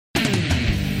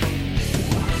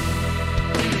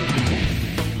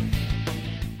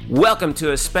Welcome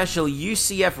to a special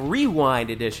UCF Rewind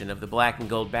edition of the Black and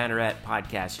Gold Banneret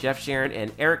podcast. Jeff Sharon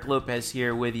and Eric Lopez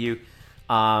here with you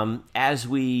as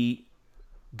we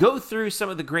go through some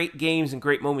of the great games and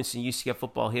great moments in UCF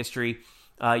football history.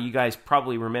 You guys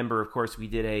probably remember, of course, we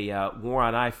did a War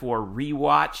on I-4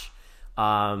 rewatch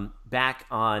back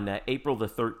on April the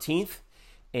 13th,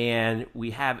 and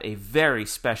we have a very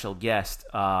special guest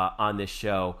on this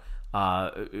show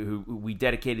who we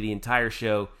dedicated the entire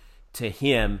show to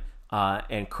him,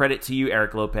 and credit to you,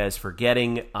 Eric Lopez, for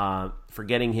getting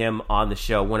him on the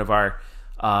show. One of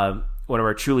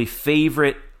our truly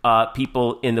favorite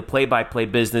people in the play-by-play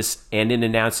business and in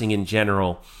announcing in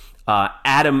general.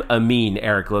 Adam Amin,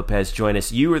 Eric Lopez, join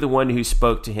us. You were the one who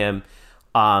spoke to him.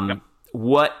 Yep.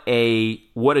 What a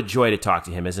joy to talk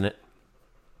to him, isn't it?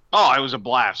 Oh, it was a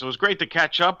blast. It was great to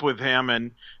catch up with him.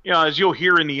 And, as you'll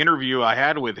hear in the interview I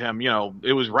had with him,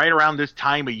 it was right around this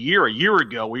time a year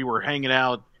ago, we were hanging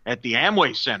out at the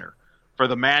Amway Center for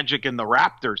the Magic and the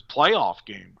Raptors playoff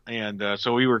game. And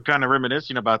so we were kind of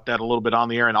reminiscing about that a little bit on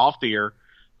the air and off the air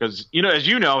because, as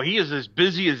you know, he is as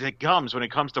busy as it comes when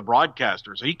it comes to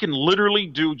broadcasters. He can literally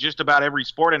do just about every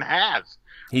sport and has.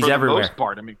 He's for everywhere. The most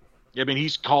part. I mean,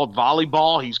 he's called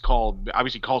volleyball. He's calls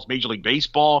Major League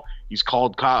Baseball. He's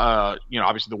called,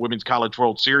 obviously the Women's College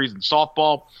World Series and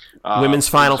softball. Women's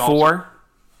Final Four.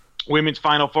 Women's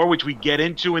Final Four, which we get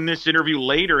into in this interview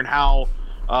later, and how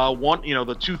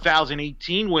the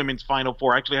 2018 Women's Final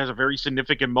Four actually has a very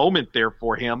significant moment there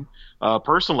for him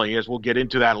personally, as we'll get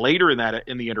into that later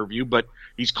in the interview. But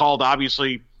he's called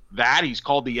obviously that. He's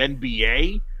called the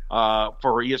NBA.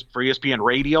 For ESPN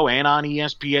Radio and on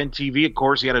ESPN TV. Of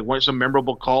course, he had some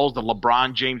memorable calls, the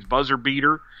LeBron James buzzer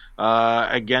beater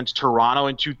against Toronto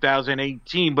in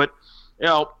 2018. But,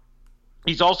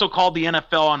 he's also called the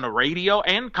NFL on the radio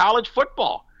and college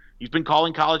football. He's been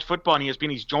calling college football on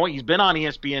ESPN. He's been on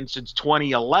ESPN since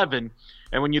 2011.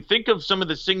 And when you think of some of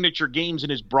the signature games in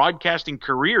his broadcasting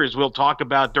career, as we'll talk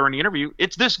about during the interview,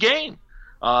 it's this game.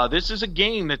 This is a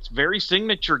game that's very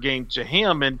signature game to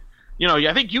him. And,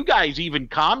 I think you guys even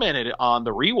commented on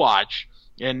the rewatch,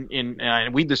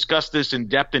 and we discussed this in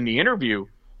depth in the interview.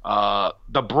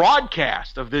 The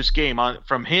broadcast of this game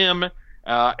from him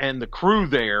and the crew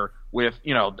there with,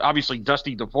 obviously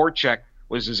Dusty Dvorak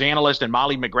was his analyst and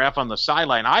Molly McGrath on the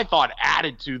sideline, I thought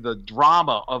added to the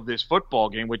drama of this football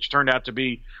game, which turned out to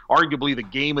be arguably the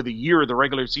game of the year of the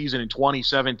regular season in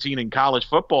 2017 in college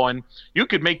football. And you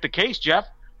could make the case, Jeff,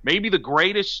 maybe the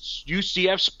greatest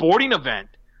UCF sporting event.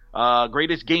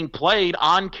 Greatest game played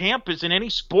on campus in any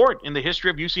sport in the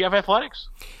history of UCF athletics.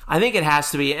 I think it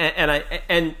has to be, and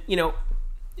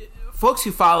folks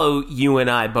who follow you and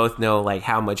I both know like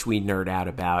how much we nerd out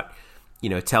about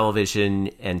television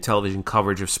and television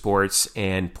coverage of sports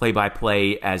and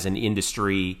play-by-play as an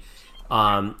industry,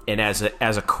 and as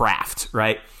a craft,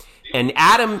 right? And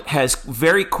Adam has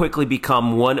very quickly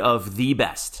become one of the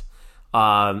best,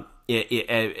 and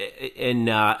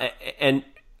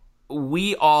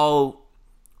we all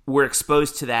were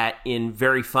exposed to that in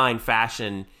very fine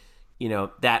fashion,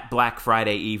 that Black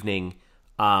Friday evening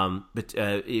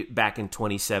back in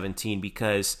 2017,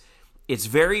 because it's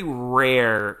very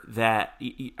rare that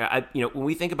when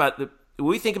we think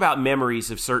about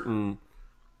memories of certain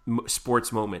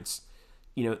sports moments,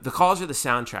 the calls are the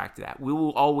soundtrack to that. We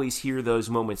will always hear those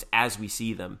moments as we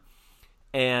see them,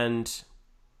 and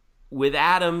with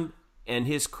Adam and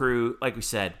his crew, like we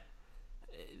said,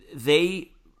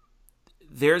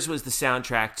 theirs was the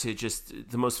soundtrack to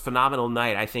just the most phenomenal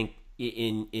night, I think,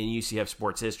 in UCF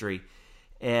sports history,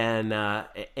 and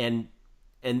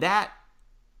that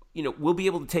we'll be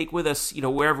able to take with us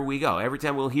wherever we go. Every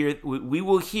time we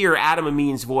will hear Adam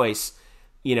Amin's voice,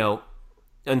 until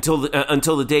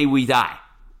the day we die,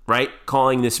 right?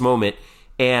 Calling this moment,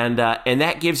 and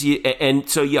that gives you, and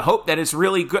so you hope that it's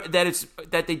really good,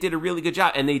 that they did a really good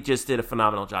job, and they just did a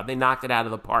phenomenal job. They knocked it out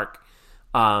of the park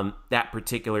that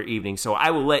particular evening. So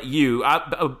I will let you,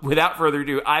 without further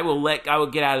ado, I will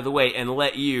get out of the way and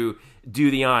let you do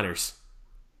the honors.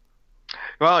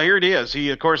 Well, here it is. He,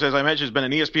 of course, as I mentioned, has been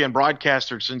an ESPN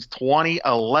broadcaster since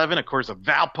 2011. Of course, a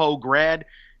Valpo grad.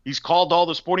 He's called all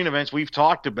the sporting events we've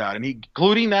talked about, and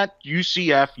including that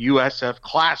UCF-USF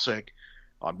Classic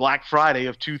on Black Friday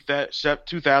of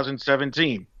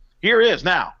 2017. Here is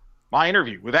now my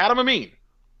interview with Adam Amin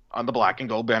on the Black and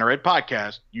Gold Banneret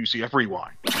podcast, UCF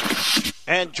Rewind.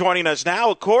 And joining us now,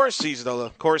 of course, he's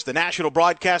the national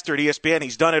broadcaster at ESPN.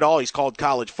 He's done it all. He's called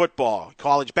college football,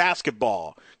 college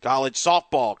basketball, college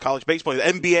softball, college baseball,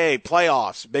 NBA,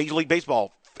 playoffs, Major League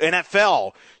Baseball,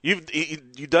 NFL.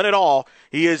 You've done it all.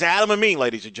 He is Adam Amin,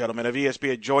 ladies and gentlemen, of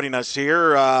ESPN, joining us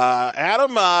here.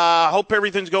 Adam, hope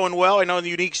everything's going well. I know in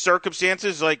unique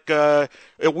circumstances, like a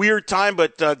weird time,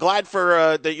 but glad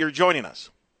for that you're joining us.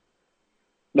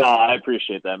 No, I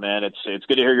appreciate that, man. It's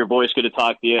good to hear your voice, good to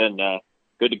talk to you, and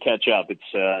good to catch up. It's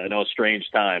I know a strange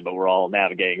time, but we're all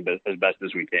navigating as best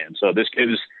as we can. So this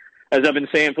gives, as I've been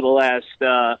saying for the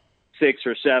last 6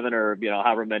 or 7 or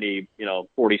however many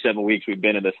 47 weeks we've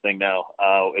been in this thing now,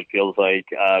 it feels like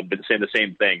I've been saying the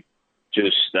same thing.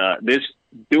 Just this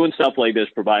doing stuff like this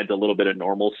provides a little bit of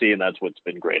normalcy, and that's what's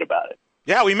been great about it.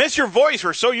 Yeah, we miss your voice.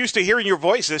 We're so used to hearing your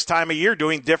voice this time of year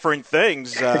doing different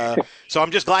things. So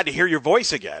I'm just glad to hear your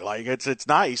voice again. Like it's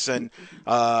nice, and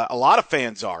a lot of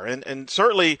fans are, and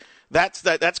certainly that's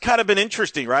kind of been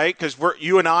interesting, right? Because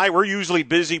you and I, we're usually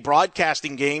busy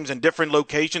broadcasting games in different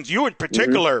locations. You in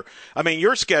particular, I mean,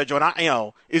 your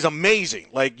schedule is amazing,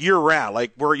 like year round.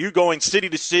 Like where you going city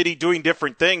to city doing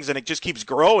different things, and it just keeps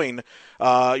growing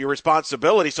your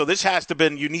responsibility. So this has to have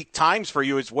been unique times for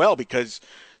you as well, because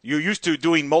you're used to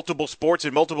doing multiple sports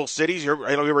in multiple cities. We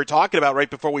were talking about right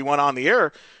before we went on the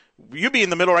air. You'd be in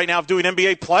the middle right now of doing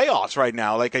NBA playoffs right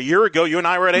now. Like a year ago, you and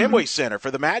I were at Amway Center for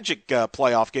the Magic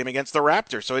playoff game against the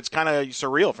Raptors. So it's kind of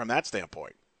surreal from that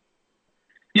standpoint.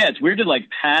 Yeah, it's weird to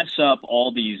pass up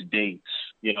all these dates,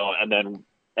 and then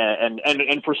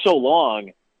and for so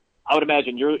long, I would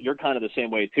imagine you're kind of the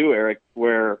same way too, Eric,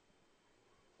 where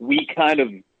we kind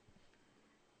of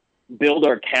build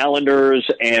our calendars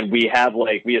and we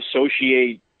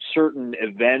associate certain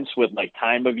events with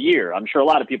time of year. I'm sure a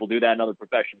lot of people do that in other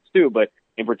professions too, but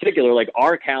in particular,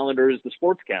 our calendar is the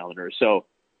sports calendar. So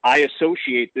I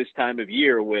associate this time of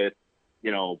year with,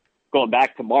 going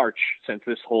back to March, since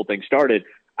this whole thing started,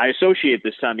 I associate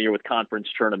this time of year with conference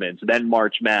tournaments, then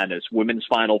March Madness, Women's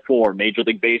Final Four, Major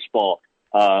League Baseball,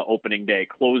 opening day,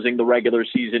 closing the regular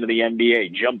season of the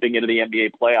NBA, jumping into the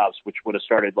NBA playoffs, which would have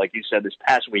started, like you said, this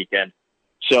past weekend.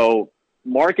 So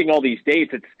marking all these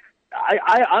dates,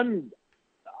 I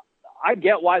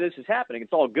get why this is happening.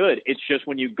 It's all good. It's just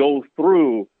when you go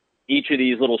through each of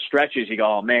these little stretches, you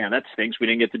go, oh man, that stinks. We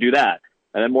didn't get to do that.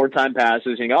 And then more time passes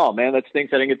and you go, oh man, that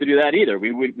stinks. I didn't get to do that either.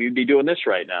 We'd be doing this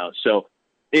right now. So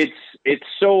it's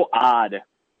so odd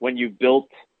when you built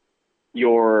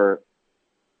your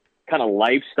kind of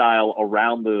lifestyle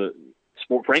around the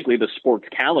sport, frankly, the sports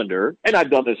calendar. And I've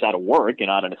done this out of work and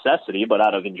out of necessity, but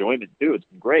out of enjoyment too. It's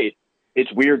been great.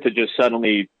 It's weird to just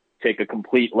suddenly take a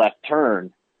complete left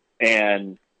turn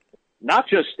and not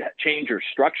just change your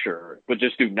structure, but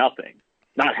just do nothing,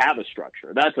 not have a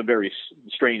structure. That's a very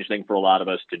strange thing for a lot of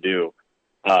us to do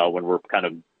when we're kind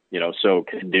of, so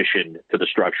conditioned to the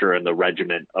structure and the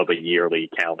regiment of a yearly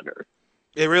calendar.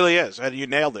 It really is, and you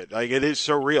nailed it. Like, it is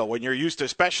surreal when you're used to,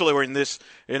 especially when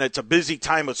and it's a busy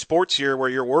time of sports here where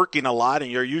you're working a lot and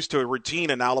you're used to a routine,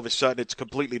 and all of a sudden it's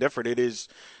completely different. It is,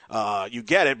 you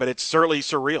get it, but it's certainly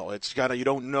surreal. It's kind of, you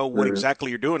don't know what exactly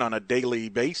you're doing on a daily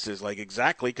basis, like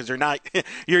exactly, because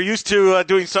you're used to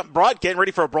doing something getting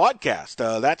ready for a broadcast.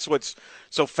 That's what's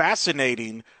so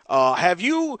fascinating. Have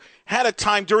you had a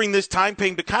time during this time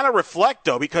frame to kind of reflect,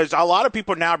 though, because a lot of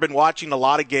people now have been watching a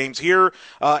lot of games here,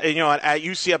 at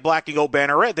UCF Black and Gold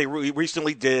Banneret. They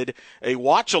recently did a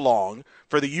watch-along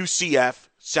for the UCF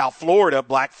South Florida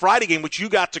Black Friday game, which you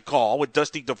got to call with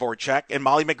Dusty Dvorak and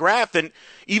Molly McGrath. And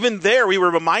even there, we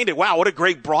were reminded, wow, what a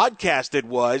great broadcast it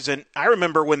was. And I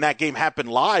remember when that game happened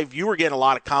live, you were getting a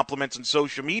lot of compliments on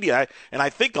social media. And I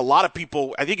think you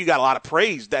got a lot of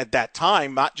praise at that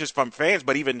time, not just from fans,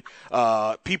 but even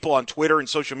people on Twitter and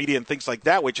social media and things like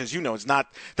that, which, as you know, is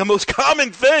not the most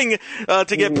common thing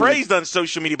to get praised on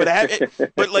social media. But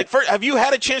have you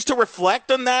had a chance to reflect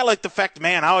on that? Like the fact,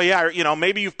 man, oh yeah,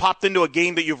 maybe you've popped into a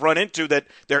game that you've run into that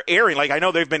they're airing. Like I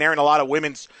know they've been airing a lot of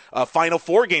women's Final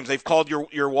Four games. They've called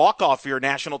your walk-off for your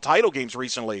national title games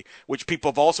recently, which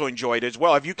people have also enjoyed as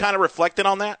well. Have you kind of reflected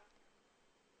on that?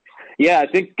 Yeah, I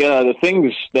think the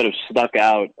things that have stuck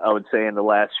out, I would say, in the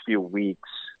last few weeks,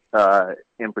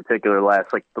 in particular, the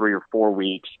last 3 or 4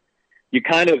 weeks, you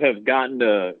kind of have gotten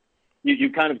to,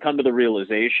 you kind of come to the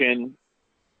realization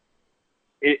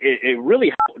it really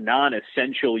how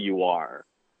non-essential you are.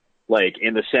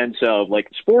 In the sense of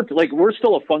sports, we're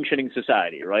still a functioning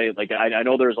society, right? I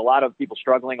know there's a lot of people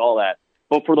struggling, all that,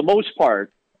 but for the most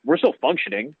part, we're still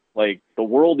functioning. The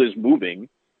world is moving,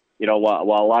 while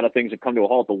a lot of things have come to a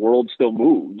halt, the world still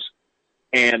moves,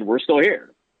 and we're still here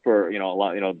for, a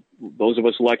lot, those of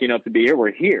us lucky enough to be here,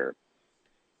 we're here.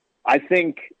 I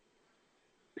think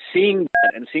seeing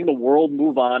that and seeing the world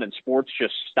move on and sports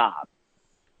just stop,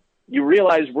 you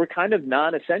realize we're kind of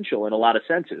non-essential in a lot of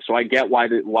senses. So I get why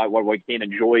we can't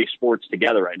enjoy sports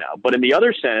together right now. But in the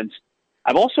other sense,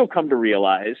 I've also come to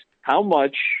realize how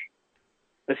much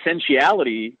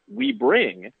essentiality we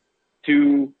bring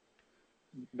to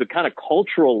the kind of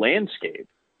cultural landscape.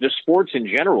 The sports in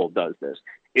general does this.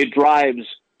 It drives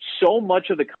so much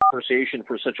of the conversation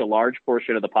for such a large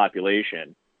portion of the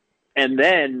population. And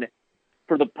then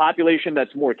for the population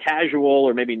that's more casual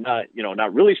or maybe not,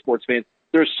 not really sports fans,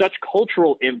 there's such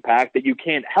cultural impact that you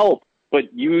can't help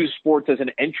but use sports as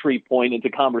an entry point into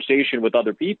conversation with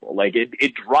other people. Like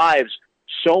it drives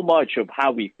so much of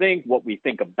how we think, what we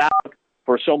think about.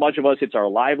 For so much of us, it's our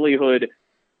livelihood.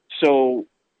 So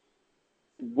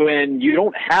when you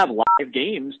don't have live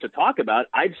games to talk about,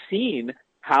 I've seen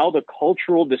how the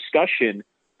cultural discussion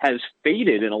has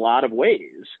faded in a lot of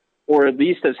ways, or at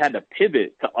least has had to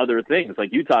pivot to other things.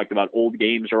 Like you talked about, old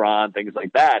games are on, things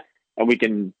like that. And we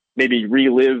can maybe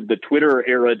relive the Twitter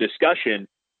era discussion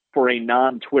for a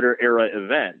non-Twitter era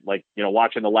event, like,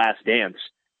 watching The Last Dance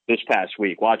this past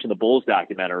week, watching the Bulls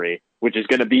documentary, which is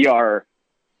going to be our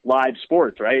live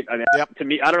sports, right? I mean, Yep. To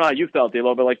me, I don't know how you felt,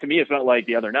 D'Lo, but to me, it felt like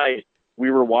the other night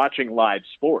we were watching live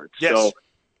sports. Yes. So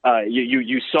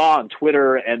you saw on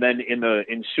Twitter and then in the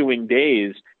ensuing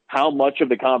days how much of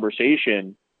the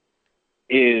conversation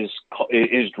is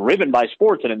driven by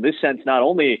sports. And in this sense, not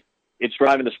only it's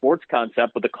driving the sports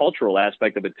concept, but the cultural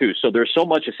aspect of it too. So there's so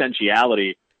much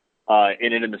essentiality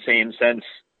in it, in the same sense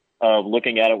of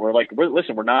looking at it.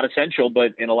 We're not essential,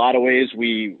 but in a lot of ways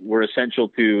we're essential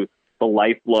to the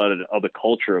lifeblood of the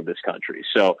culture of this country.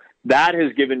 So that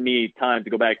has given me time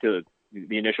to go back to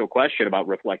the initial question about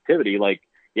reflectivity.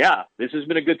 This has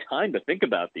been a good time to think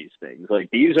about these things.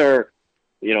 These are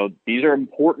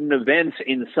important events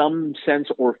in some sense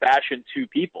or fashion to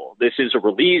people. This is a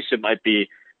release. It might be,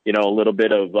 a little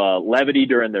bit of levity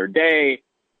during their day,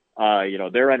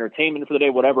 their entertainment for the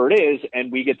day, whatever it is.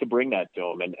 And we get to bring that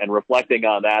to them, and reflecting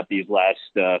on that these last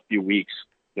few weeks,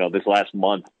 this last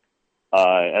month,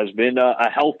 has been a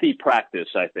healthy practice.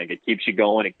 I think it keeps you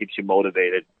going. It keeps you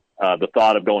motivated. The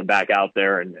thought of going back out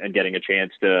there and getting a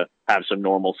chance to have some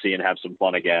normalcy and have some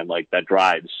fun again, that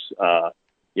drives, a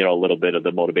little bit of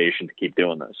the motivation to keep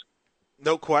doing this.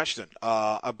 No question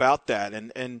about that.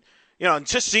 And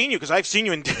just seeing you, because I've seen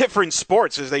you in different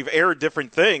sports as they've aired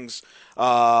different things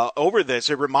over this,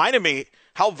 it reminded me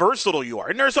how versatile you are.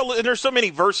 And there's so many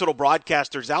versatile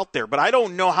broadcasters out there, but I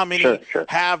don't know how many Sure.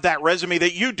 have that resume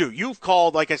that you do. You've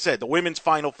called, like I said, the women's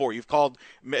Final Four. You've called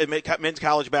men's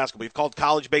college basketball. You've called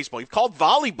college baseball. You've called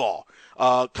volleyball,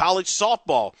 college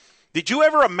softball. Did you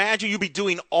ever imagine you'd be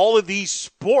doing all of these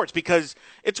sports? Because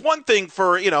it's one thing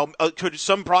for, could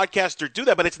some broadcaster do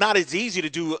that, but it's not as easy to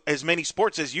do as many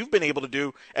sports as you've been able to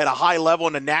do at a high level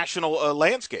in the national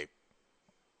landscape.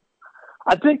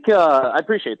 I think I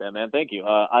appreciate that, man. Thank you.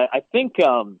 I think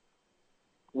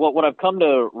what I've come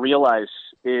to realize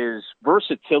is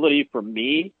versatility for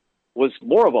me was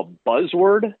more of a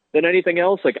buzzword than anything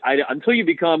else. Until you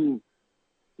become,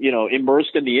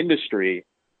 immersed in the industry,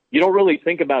 you don't really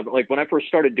think about, when I first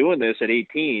started doing this at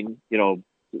 18,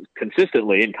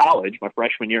 consistently in college, my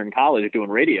freshman year in college doing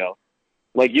radio,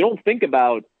 you don't think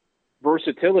about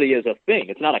versatility as a thing.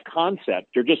 It's not a concept.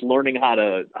 You're just learning how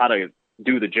to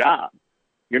do the job.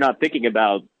 You're not thinking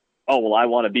about, I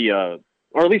want to be or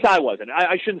at least I wasn't.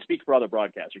 I shouldn't speak for other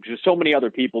broadcasters, because so many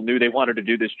other people knew they wanted to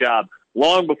do this job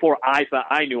long before I thought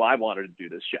I knew I wanted to do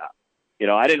this job.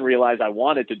 I didn't realize I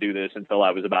wanted to do this until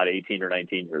I was about 18 or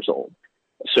 19 years old.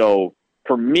 So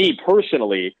for me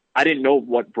personally, I didn't know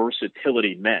what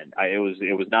versatility meant. It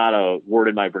was not a word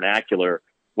in my vernacular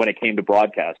when it came to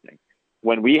broadcasting.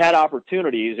 When we had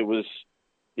opportunities, it was,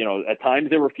 at times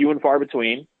they were few and far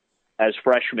between as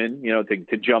freshmen,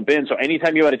 to jump in. So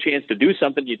anytime you had a chance to do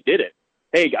something, you did it.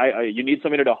 Hey, you need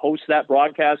somebody to host that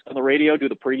broadcast on the radio, do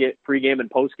the pregame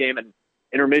and postgame and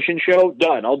intermission show?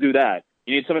 Done. I'll do that.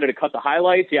 You need somebody to cut the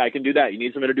highlights? Yeah, I can do that. You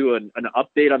need somebody to do an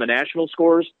update on the national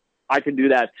scores? I can do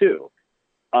that too.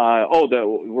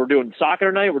 We're doing soccer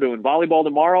tonight. We're doing volleyball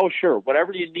tomorrow. Sure.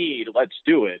 Whatever you need, let's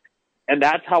do it. And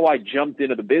that's how I jumped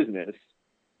into the business.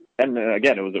 And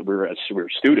again, we were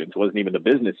students. It wasn't even the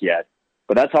business yet,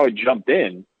 but that's how I jumped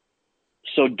in.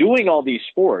 So doing all these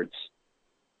sports,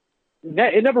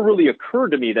 it never really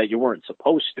occurred to me that you weren't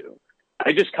supposed to.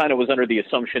 I just kind of was under the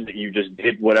assumption that you just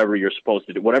did whatever you're supposed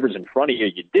to do. Whatever's in front of you,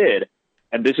 you did.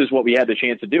 And this is what we had the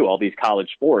chance to do. All these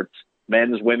college sports,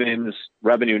 men's, women's,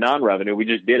 revenue, non-revenue, we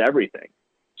just did everything.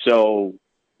 So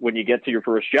when you get to your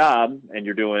first job and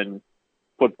you're doing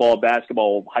football,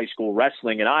 basketball, high school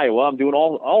wrestling in Iowa, I'm doing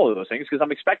all of those things because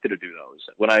I'm expected to do those.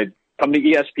 When I come to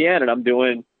ESPN and I'm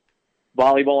doing,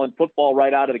 volleyball and football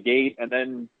right out of the gate, and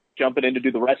then jumping in to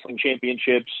do the wrestling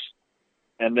championships,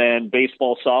 and then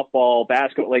baseball, softball,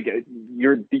 basketball. Like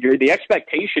the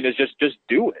expectation is just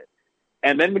do it.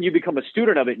 And then when you become a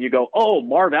student of it and you go, oh,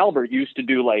 Marv Albert used to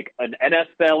do like an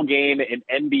NFL game, an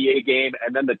NBA game,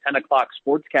 and then the 10 o'clock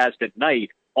sportscast at night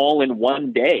all in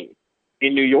one day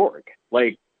in New York.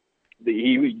 Like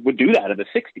he would do that in the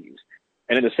 60s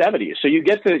and in the 70s. So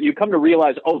you come to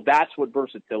realize, oh, that's what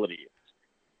versatility is.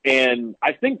 And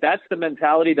I think that's the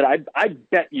mentality that I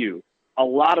bet you a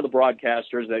lot of the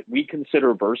broadcasters that we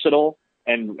consider versatile,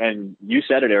 and you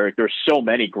said it, Eric, there's so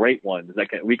many great ones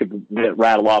that we could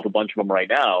rattle off a bunch of them right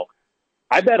now.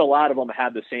 I bet a lot of them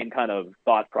had the same kind of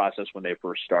thought process when they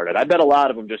first started. I bet a lot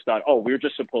of them just thought, oh, we're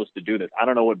just supposed to do this. I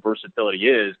don't know what versatility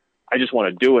is. I just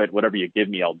want to do it. Whatever you give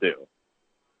me, I'll do.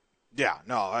 Yeah,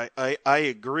 no, I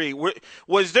agree.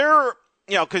 Was there,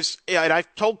 because and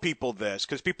I've told people this,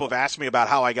 because people have asked me about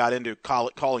how I got into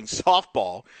calling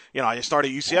softball. I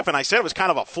started UCF, and I said it was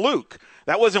kind of a fluke.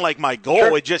 That wasn't like my goal.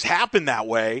 Sure. It just happened that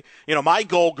way. My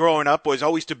goal growing up was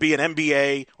always to be an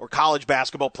NBA or college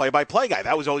basketball play-by-play guy.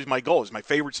 That was always my goal. It was my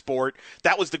favorite sport.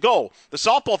 That was the goal. The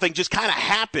softball thing just kind of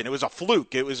happened. It was a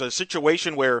fluke. It was a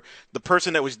situation where the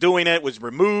person that was doing it was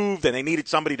removed, and they needed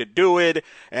somebody to do it.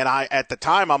 And at the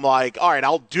time, I'm like, all right,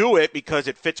 I'll do it because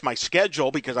it fits my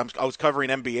schedule, because I was covering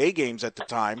NBA games at the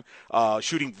time,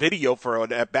 shooting video for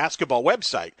a basketball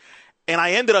website. And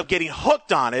I ended up getting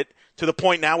hooked on it, to the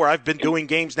point now where I've been doing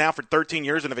games now for 13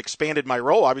 years and have expanded my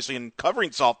role, obviously, in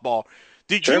covering softball.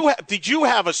 Did you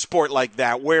have a sport like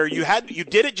that where you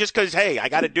did it just because, hey, I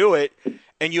got to do it,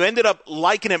 and you ended up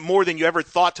liking it more than you ever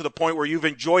thought, to the point where you've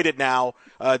enjoyed it now,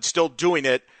 still doing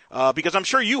it? Because I'm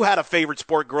sure you had a favorite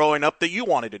sport growing up that you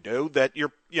wanted to do, that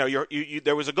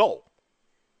there was a goal.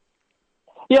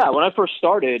 Yeah, when I first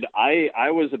started,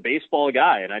 I was a baseball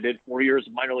guy, and I did 4 years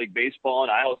of minor league baseball,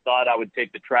 and I always thought I would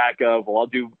take the track of, well,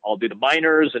 I'll do the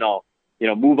minors, and I'll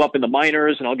move up in the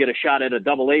minors, and I'll get a shot at a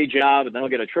AA job, and then I'll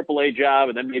get a AAA job,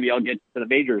 and then maybe I'll get to the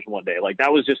majors one day. Like,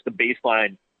 that was just the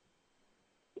baseline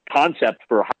concept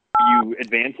for how you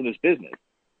advance in this business,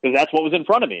 because that's what was in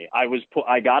front of me.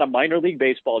 I got a minor league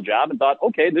baseball job and thought,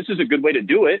 okay, this is a good way to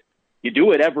do it. You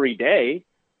do it every day.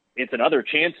 It's another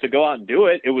chance to go out and do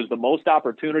it. It was the most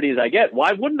opportunities I get.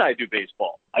 Why wouldn't I do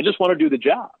baseball? I just want to do the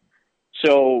job.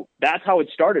 So that's how it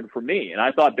started for me. And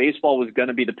I thought baseball was going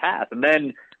to be the path. And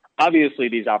then obviously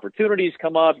these opportunities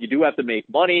come up. You do have to make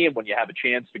money. And when you have a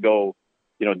chance to go,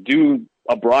 do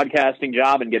a broadcasting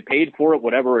job and get paid for it,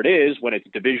 whatever it is, when it's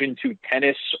Division II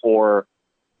tennis or,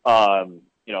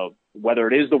 whether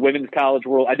it is the Women's College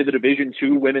World, I did the Division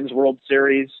II Women's World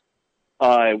Series.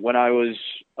 When I was,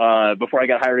 before I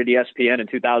got hired at ESPN in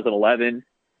 2011,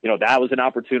 that was an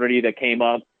opportunity that came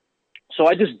up. So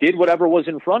I just did whatever was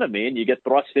in front of me, and you get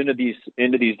thrust into these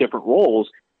different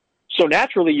roles. So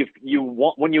naturally,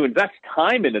 when you invest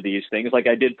time into these things, like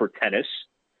I did for tennis,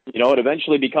 it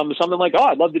eventually becomes something like, oh,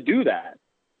 I'd love to do that.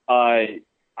 I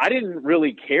didn't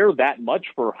really care that much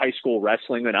for high school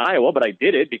wrestling in Iowa, but I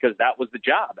did it because that was the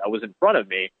job that was in front of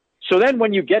me. So then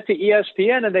when you get to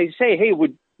ESPN and they say, hey,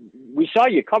 we saw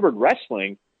you covered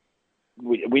wrestling.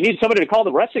 We need somebody to call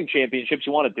the wrestling championships.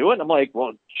 You want to do it? And I'm like,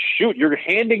 well, shoot, you're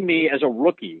handing me as a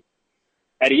rookie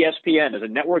at ESPN, as a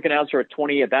network announcer at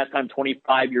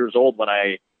 25 years old when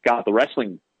I got the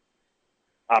wrestling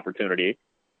opportunity.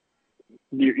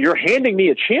 You're handing me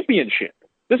a championship.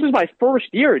 This is my first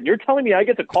year, and you're telling me I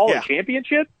get to call a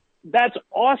championship? That's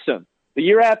awesome. The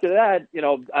year after that,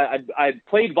 I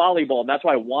played volleyball, and that's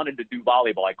why I wanted to do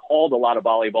volleyball. I called a lot of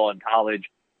volleyball in college.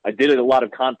 I did a lot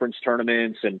of conference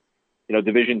tournaments and,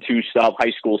 Division II stuff,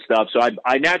 high school stuff. So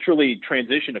I naturally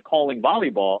transitioned to calling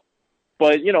volleyball.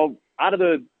 But, out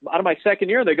of my second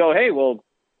year, they go, hey, well,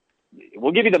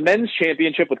 we'll give you the men's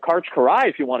championship with Karch Kiraly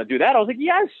if you want to do that. I was like,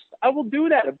 yes, I will do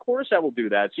that. Of course I will do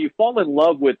that. So you fall in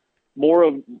love with more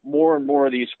and more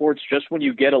of these sports just when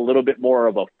you get a little bit more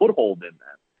of a foothold in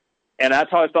them. And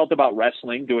that's how I felt about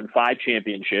wrestling, doing 5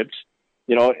 championships.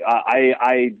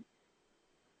 I've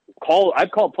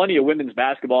called plenty of women's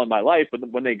basketball in my life, but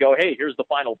when they go, hey, here's the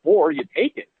Final Four, you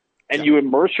take it and you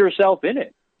immerse yourself in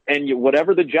it. And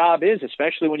whatever the job is,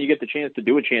 especially when you get the chance to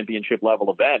do a championship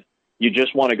level event, you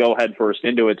just want to go head first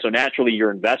into it. So naturally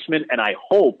your investment, and I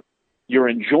hope your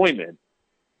enjoyment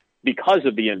because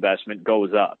of the investment,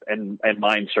 goes up. And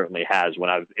mine certainly has when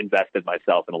I've invested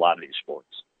myself in a lot of these sports.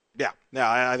 Yeah,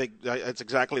 I think it's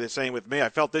exactly the same with me. I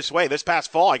felt this way. This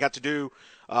past fall, I got to do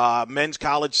men's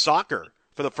college soccer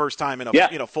for the first time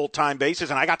in a full-time basis,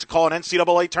 and I got to call an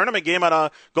NCAA tournament game at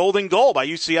a Golden Goal by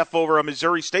UCF over a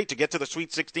Missouri State to get to the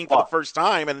Sweet 16 for the first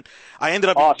time, and I ended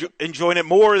up enjoying it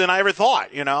more than I ever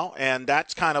thought, and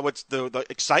that's kind of what's the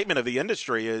excitement of the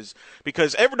industry is,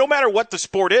 because no matter what the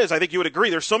sport is, I think you would agree,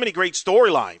 there's so many great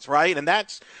storylines, right? And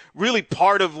that's really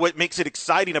part of what makes it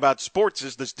exciting about sports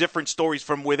is this different stories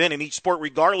from within in each sport,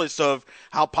 regardless of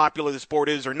how popular the sport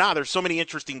is or not. There's so many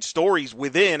interesting stories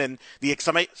within, and the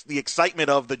excitement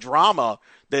of the drama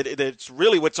that's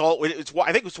really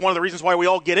I think it's one of the reasons why we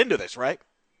all get into this, right?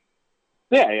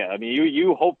 Yeah. I mean,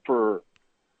 you hope for,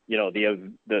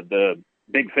 the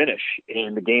big finish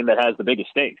in the game that has the biggest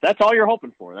stakes. That's all you're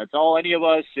hoping for. That's all any of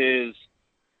us is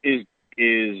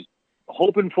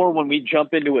hoping for when we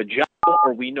jump into a job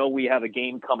or we know we have a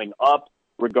game coming up,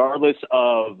 regardless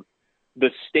of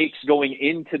the stakes going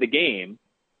into the game.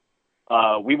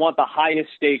 We want the highest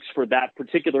stakes for that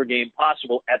particular game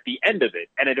possible at the end of it.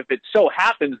 And if it so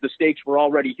happens the stakes were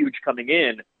already huge coming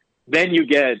in, then you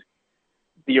get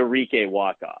the Enrique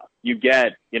walk-off. You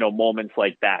get, moments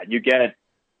like that. You get,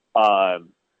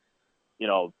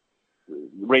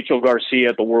 Rachel Garcia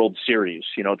at the World Series,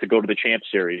 to go to the Champ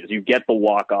Series. You get the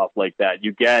walk-off like that.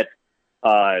 You get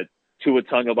Tua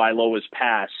Tagovailoa's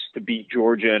pass to beat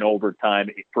Georgia in overtime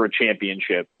for a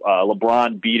championship.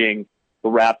 LeBron beating the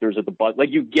Raptors at the buzzer.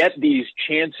 Like, you get these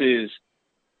chances.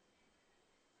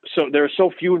 So they're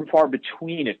so few and far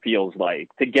between, it feels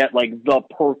like, to get like the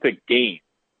perfect game.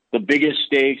 The biggest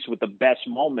stakes with the best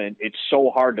moment, it's so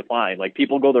hard to find. Like,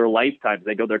 people go their lifetimes,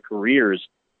 they go their careers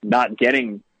not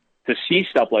getting to see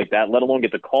stuff like that, let alone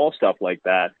get to call stuff like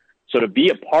that. So to be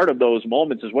a part of those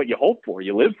moments is what you hope for.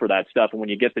 You live for that stuff, and when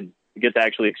you get to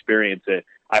actually experience it,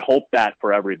 I hope that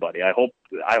for everybody. I hope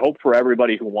for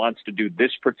everybody who wants to do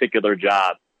this particular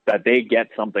job that they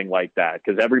get something like that,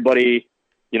 because everybody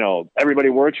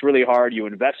works really hard. You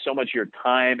invest so much of your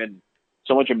time and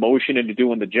so much emotion into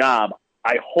doing the job.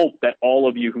 I hope that all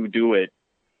of you who do it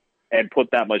and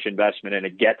put that much investment in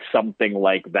it get something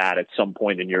like that at some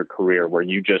point in your career, where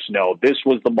you just know this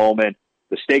was the moment.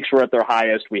 The stakes were at their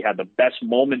highest. We had the best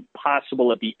moment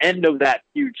possible at the end of that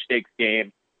huge stakes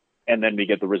game, and then we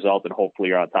get the result, and hopefully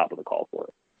you're on top of the call for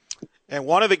it. And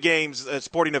one of the games,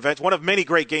 sporting events, one of many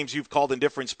great games you've called in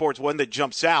different sports, one that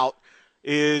jumps out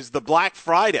is the Black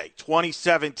Friday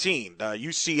 2017,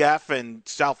 UCF and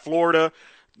South Florida,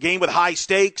 game with high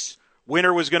stakes.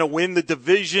 Winner was going to win the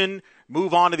division,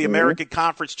 move on to the American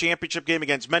Conference Championship game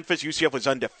against Memphis. UCF was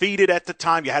undefeated at the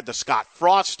time. You had the Scott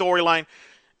Frost storyline.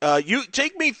 You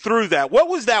take me through that. What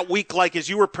was that week like as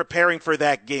you were preparing for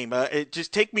that game?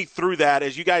 Just take me through that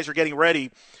as you guys are getting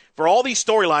ready for all these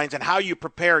storylines and how you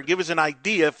prepare, and give us an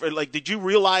idea. Did you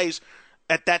realize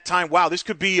at that time, wow, this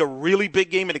could be a really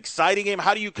big game, an exciting game?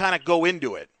 How do you kind of go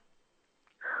into it?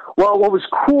 Well, what was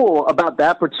cool about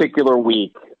that particular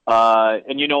week,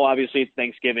 and obviously it's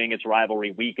Thanksgiving, it's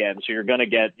rivalry weekend, so you're going to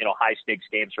get high stakes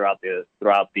games throughout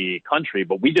the country.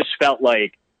 But we just felt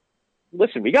like,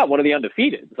 listen, we got one of the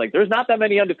undefeated. It's like, there's not that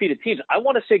many undefeated teams. I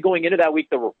want to say going into that week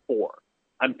there were 4.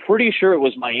 I'm pretty sure it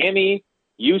was Miami,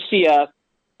 UCF,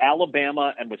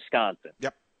 Alabama, and Wisconsin.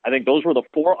 Yep. I think those were the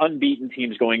 4 unbeaten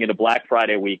teams going into Black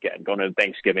Friday weekend, going into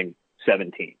Thanksgiving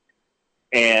 17.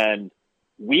 And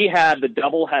we had the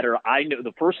doubleheader. I knew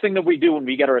the first thing that we do when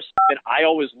we get our assignment, I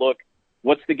always look,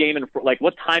 what's the game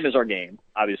what time is our game?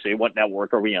 Obviously, what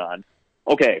network are we on?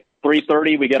 Okay,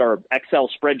 3:30, we get our Excel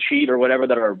spreadsheet or whatever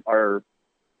that our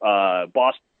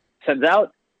boss sends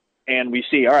out, and we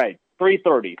see, all right,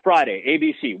 3:30, Friday,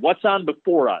 ABC, what's on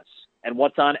before us and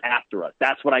what's on after us?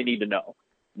 That's what I need to know.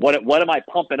 What am I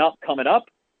pumping up coming up,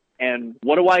 and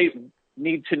what do I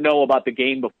need to know about the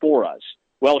game before us?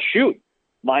 Well, shoot,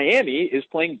 Miami is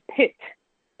playing Pitt,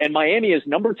 and Miami is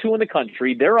number 2 in the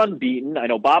country. They're unbeaten. I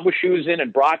know Bob Wischusen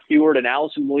and Brock Heward and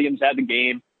Allison Williams had the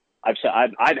game.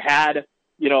 I've had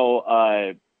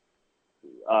good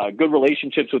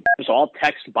relationships with them, so I'll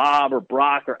text Bob or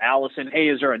Brock or Allison, hey,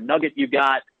 is there a nugget you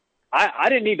got? I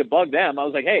didn't need to bug them. I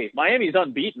was like, hey, Miami's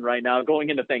unbeaten right now going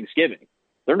into Thanksgiving.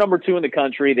 They're number 2 in the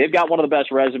country. They've got one of the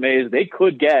best resumes. They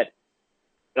could get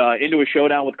into a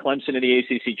showdown with Clemson in the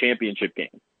ACC championship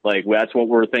game. Like, that's what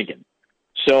we're thinking.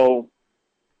 So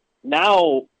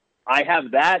now I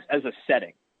have that as a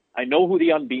setting. I know who the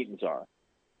unbeatens are.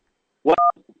 Well,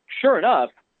 sure enough,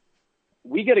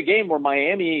 we get a game where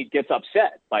Miami gets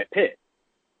upset by Pitt.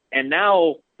 And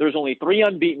now there's only 3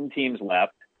 unbeaten teams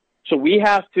left. So we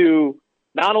have to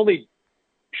not only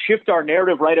shift our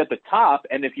narrative right at the top,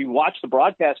 and if you watch the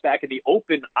broadcast back in the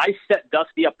open, I set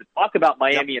Dusty up to talk about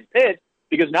Miami and Pitt,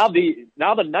 because now the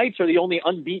Knights are the only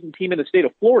unbeaten team in the state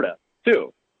of Florida,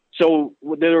 too. So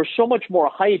there's so much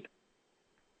more hype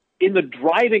in the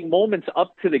driving moments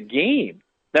up to the game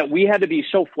that we had to be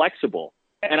so flexible.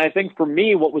 And I think for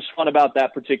me, what was fun about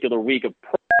that particular week of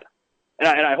prep, and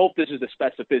I hope this is the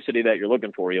specificity that you're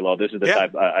looking for, Elo. This is the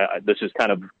type. This is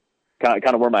kind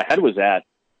of where my head was at.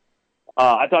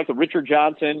 I talked to Richard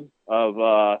Johnson of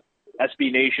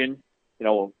SB Nation. You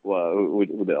know,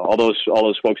 all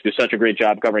those folks do such a great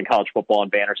job covering college football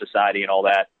and Banner Society and all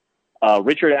that.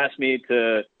 Richard asked me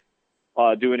to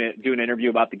do an interview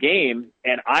about the game,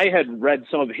 and I had read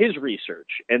some of his research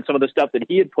and some of the stuff that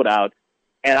he had put out,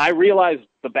 and I realized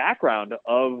the background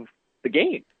of the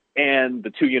game and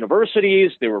the two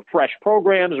universities. They were fresh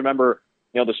programs. Remember,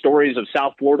 the stories of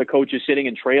South Florida coaches sitting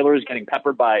in trailers getting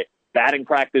peppered by batting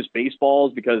practice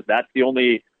baseballs because that's the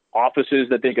only offices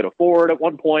that they could afford at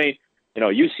one point.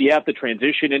 UCF, the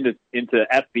transition into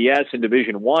FBS in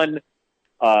Division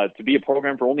I, to be a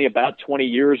program for only about 20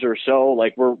 years or so.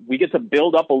 Like we get to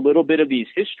build up a little bit of these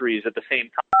histories at the same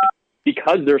time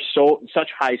because there's such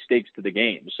high stakes to the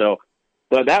game. So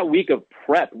that week of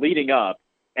prep leading up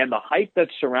and the hype that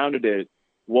surrounded it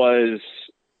was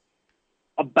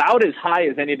about as high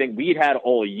as anything we'd had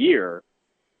all year.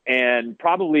 And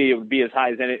probably it would be as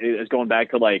high as going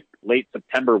back to like late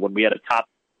September when we had a top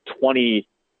 20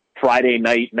 Friday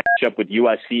night matchup with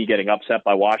USC getting upset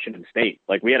by Washington State.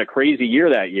 Like we had a crazy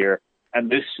year that year. And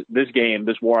this game,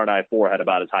 this War on I-4 had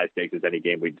about as high stakes as any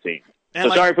game we'd seen. And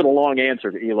so sorry for the long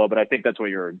answer, Elo, but I think that's what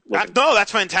you're looking No,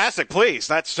 that's fantastic. Please,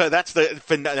 that's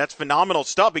phenomenal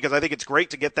stuff because I think it's great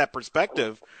to get that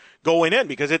perspective going in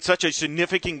because it's such a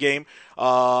significant game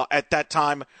at that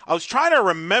time. I was trying to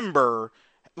remember.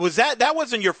 Was that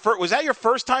your your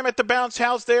first time at the Bounce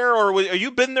House there, or are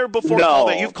you been there before? No,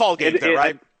 you've called games there,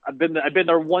 right? I've been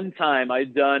there one time.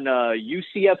 I'd done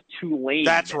UCF Tulane.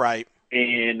 That's right.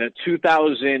 In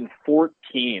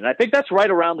 2014. I think that's right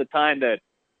around the time that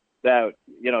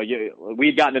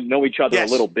we'd gotten to know each other a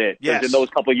little bit. Yes. In those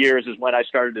couple of years is when I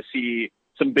started to see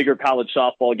some bigger college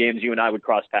softball games. You and I would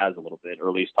cross paths a little bit, or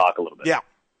at least talk a little bit. Yeah.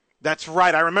 That's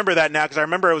right. I remember that now because I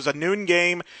remember it was a noon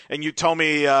game, and you told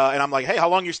me, and I'm like, hey, how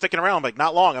long are you sticking around? I'm like,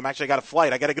 not long. I'm actually got a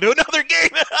flight. I got to go to another game.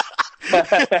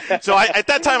 So at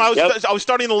that time, I was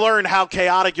starting to learn how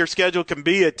chaotic your schedule can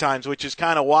be at times, which is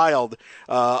kind of wild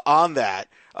on that.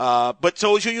 But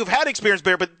so you've had experience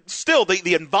there, but still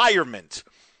the environment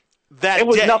that it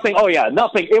was day. Nothing. Oh yeah,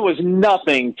 nothing. It was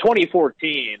nothing.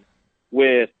 2014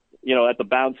 with. At the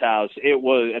Bounce House,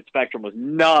 at Spectrum was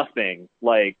nothing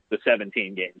like the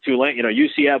 17 game. Tulane,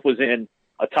 UCF was in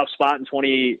a tough spot in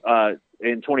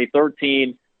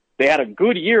 2013. They had a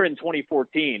good year in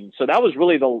 2014. So that was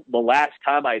really the last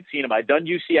time I had seen them. I'd done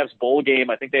UCF's bowl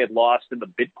game. I think they had lost in the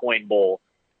Bitcoin Bowl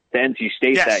to NC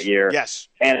State that year. Yes.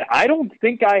 And I don't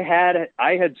think I had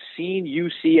seen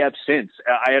UCF since.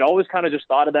 I had always kind of just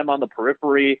thought of them on the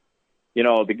periphery.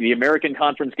 The American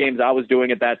Conference games I was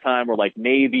doing at that time were like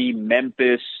Navy,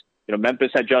 Memphis.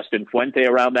 Memphis had Justin Fuente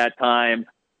around that time,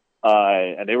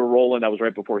 and they were rolling. That was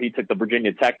right before he took the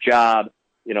Virginia Tech job.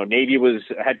 Navy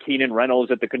had Keenan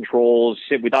Reynolds at the controls.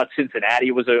 We thought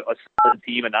Cincinnati was a solid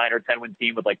team, a 9 or 10 win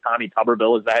team with like Tommy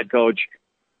Tuberville as the head coach.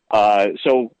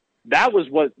 So that was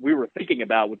what we were thinking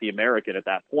about with the American at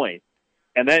that point.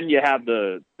 And then you have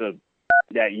that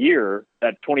year,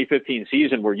 that 2015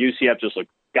 season where UCF just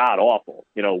looked god awful,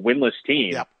 winless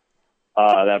team,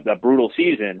 that brutal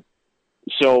season.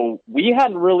 So we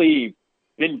hadn't really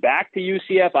been back to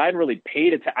UCF. I hadn't really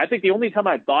paid attention. I think the only time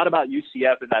I thought about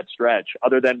UCF in that stretch,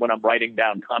 other than when I'm writing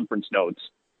down conference notes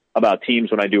about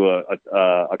teams when I do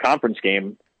a conference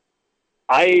game,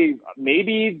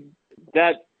 maybe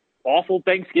that awful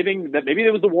Thanksgiving, that maybe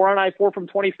it was the War on I-4 from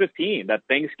 2015, that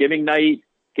Thanksgiving night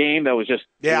game that was just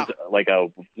it was like a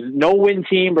no-win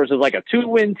team versus like a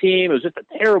 2-win team. It was just a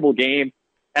terrible game.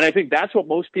 And I think that's what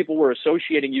most people were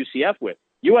associating UCF with.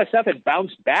 USF had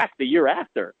bounced back the year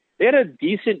after. They had a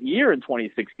decent year in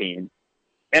 2016.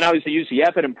 And obviously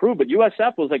UCF had improved, but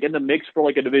USF was like in the mix for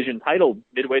like a division title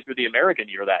midway through the American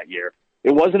year that year.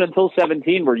 It wasn't until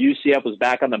 17 where UCF was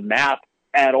back on the map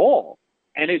at all.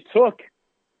 And it took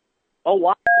a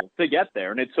while to get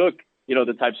there. And it took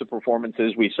the types of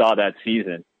performances we saw that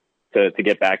season to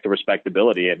get back to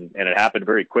respectability, and it happened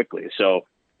very quickly. So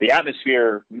the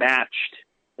atmosphere matched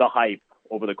the hype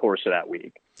over the course of that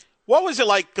week. What was it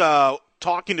like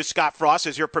talking to Scott Frost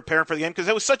as you're preparing for the game? Because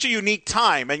it was such a unique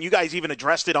time, and you guys even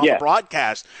addressed it on the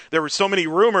broadcast. There were so many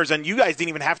rumors, and you guys didn't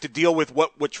even have to deal with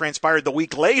what transpired the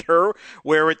week later,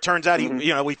 where it turns out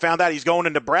we found out he's going to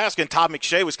Nebraska, and Todd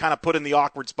McShay was kind of put in the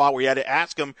awkward spot where you had to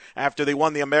ask him after they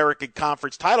won the American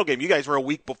Conference title game. You guys were a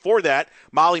week before that.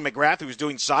 Molly McGrath, who was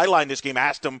doing sideline this game,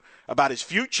 asked him about his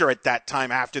future at that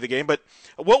time after the game. But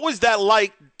what was that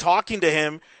like, talking to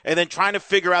him and then trying to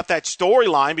figure out that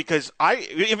storyline? Because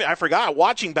I forgot,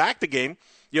 watching back the game,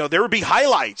 there would be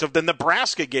highlights of the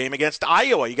Nebraska game against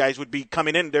Iowa. You guys would be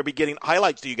coming in, they'd be getting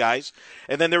highlights to you guys.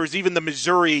 And then there was even the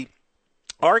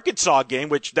Missouri-Arkansas game,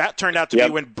 which that turned out to be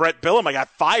when Brett Bielema got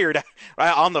fired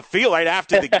on the field right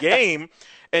after the game.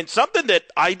 And something that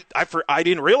I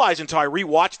didn't realize until I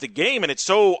rewatched the game, and it's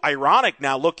so ironic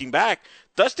now looking back,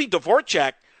 Dusty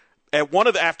Dvorak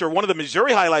after one of the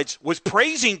Missouri highlights was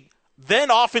praising then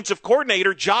offensive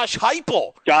coordinator Josh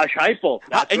Heupel. That's right.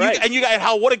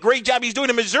 What a great job he's doing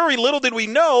in Missouri. Little did we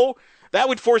know that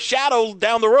would foreshadow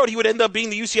down the road he would end up being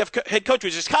the UCF head coach,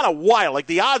 which is kind of wild. Like,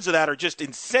 the odds of that are just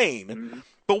insane. Mm-hmm.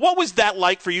 But what was that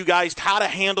like for you guys, how to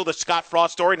handle the Scott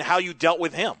Frost story and how you dealt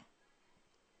with him?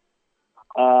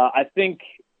 I think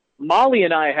Molly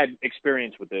and I had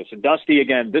experience with this. And Dusty,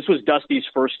 again, this was Dusty's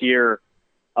first year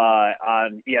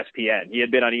on ESPN. He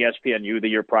had been on ESPNU the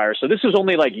year prior. So this was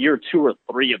only like year 2 or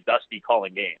 3 of Dusty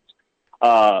calling games.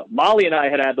 Molly and I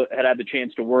had the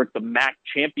chance to work the MAC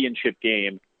championship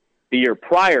game the year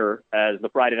prior as the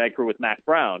Friday night crew with Mac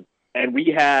Brown. And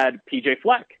we had PJ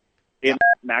Fleck in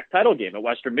the MAC title game at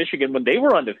Western Michigan when they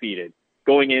were undefeated,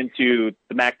 going into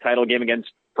the MAC title game against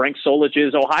Frank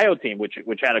Solich's Ohio team, which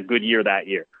had a good year that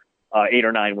year, 8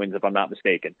 or 9 wins if I'm not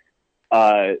mistaken.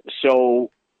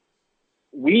 So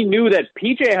we knew that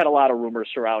PJ had a lot of rumors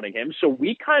surrounding him, so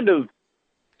we kind of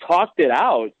talked it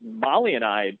out, Molly and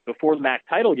I, before the MAC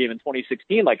title game in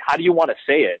 2016, like, how do you want to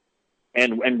say it?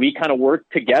 And we kind of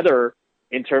worked together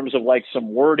in terms of like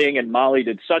some wording, and Molly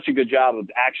did such a good job of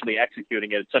actually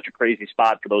executing it. It's such a crazy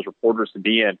spot for those reporters to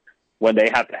be in when they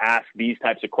have to ask these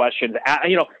types of questions.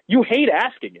 You hate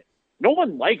asking it. No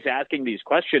one likes asking these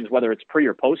questions, whether it's pre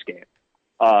or post game.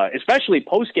 Especially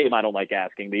post game, I don't like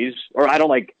asking these, or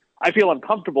I feel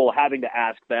uncomfortable having to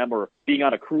ask them or being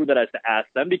on a crew that has to ask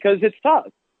them because it's tough.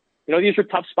 These are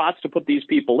tough spots to put these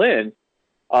people in.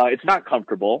 It's not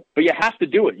comfortable, but you have to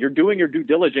do it. You're doing your due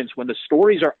diligence. When the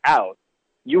stories are out,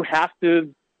 you have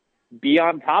to be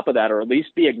on top of that, or at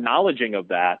least be acknowledging of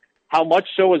that. How much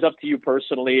so is up to you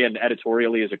personally and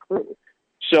editorially as a crew.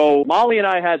 So Molly and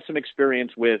I had some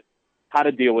experience with how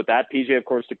to deal with that. PJ, of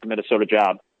course, took the Minnesota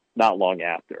job not long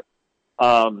after.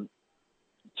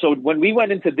 So when we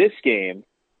went into this game,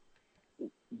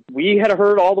 we had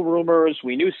heard all the rumors.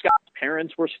 We knew Scott's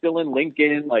parents were still in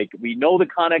Lincoln. Like, we know the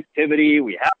connectivity.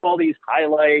 We have all these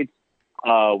highlights.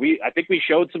 I think we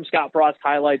showed some Scott Frost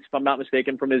highlights, if I'm not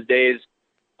mistaken, from his days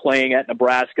playing at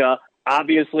Nebraska.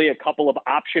 Obviously, a couple of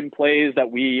option plays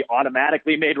that we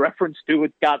automatically made reference to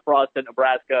with Scott Frost at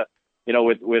Nebraska,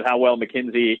 with how well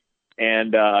McKenzie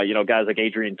and, guys like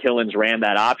Adrian Killins ran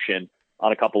that option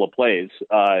on a couple of plays.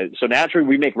 So naturally,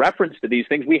 we make reference to these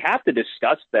things. We have to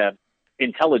discuss them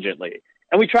intelligently.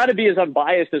 And we try to be as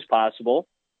unbiased as possible.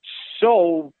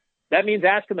 So that means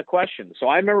asking the questions. So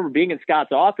I remember being in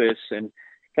Scott's office and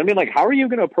kind of being like, how are you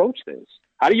going to approach this?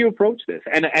 How do you approach this?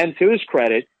 And to his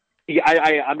credit,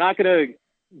 I'm not going to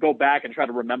go back and try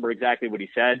to remember exactly what he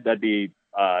said. That'd be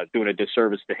doing a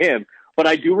disservice to him. But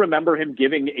I do remember him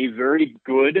giving a very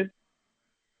good,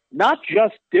 not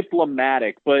just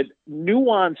diplomatic, but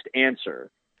nuanced answer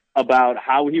about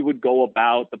how he would go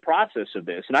about the process of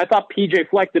this. And I thought PJ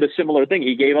Fleck did a similar thing.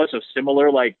 He gave us a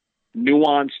similar,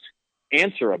 nuanced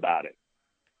answer about it.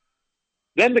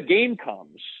 Then the game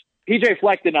comes. PJ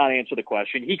Fleck did not answer the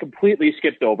question. He completely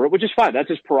skipped over it, which is fine. That's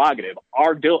his prerogative.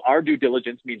 Our due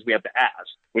diligence means we have to ask,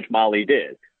 which Molly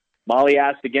did. Molly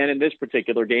asked again in this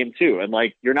particular game too. And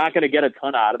you're not going to get a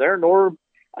ton out of there, nor,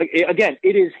 again,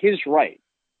 it is his right.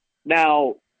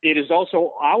 Now, it is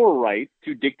also our right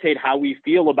to dictate how we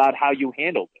feel about how you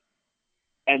handled it.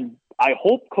 And I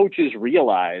hope coaches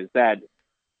realize that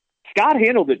Scott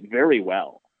handled it very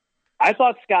well. I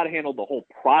thought Scott handled the whole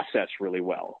process really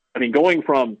well. I mean, going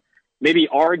from maybe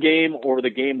our game or the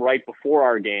game right before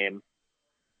our game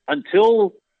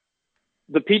until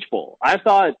the Peach Bowl, I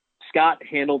thought Scott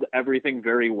handled everything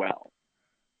very well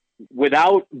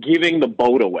without giving the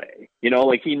boat away.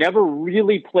 He never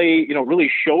really played,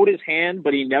 really showed his hand,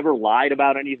 but he never lied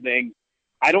about anything.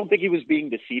 I don't think he was being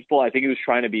deceitful. I think he was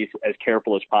trying to be as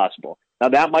careful as possible. Now,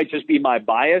 that might just be my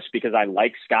bias because I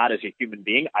like Scott as a human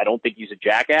being. I don't think he's a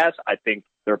jackass. I think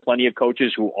there are plenty of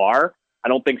coaches who are. I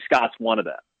don't think Scott's one of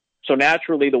them. So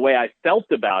naturally, the way I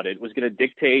felt about it was going to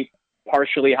dictate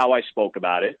partially how I spoke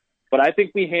about it. But I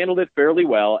think we handled it fairly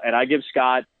well, and I give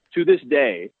Scott, to this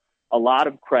day, a lot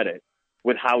of credit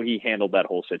with how he handled that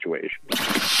whole situation.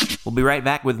 We'll be right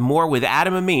back with more with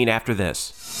Adam Amin after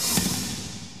this.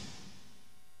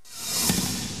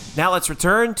 Now let's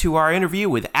return to our interview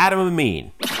with Adam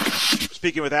Amin.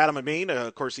 Speaking with Adam Amin,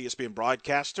 of course, ESPN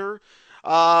broadcaster.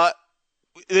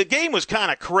 The game was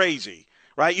kind of crazy,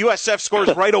 right? USF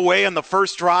scores right away on the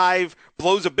first drive,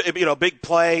 blows a big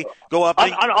play, go up.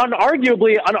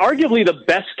 Unarguably the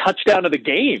best touchdown of the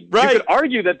game. Right. You could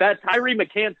argue that Tyree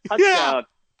McCants touchdown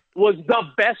was the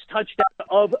best touchdown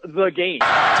of the game.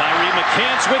 Tyree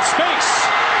McCants with space.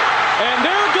 And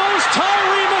there goes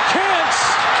Tyree McCants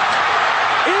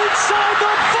inside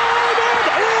the 5 and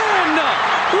in.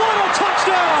 What a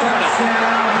touchdown.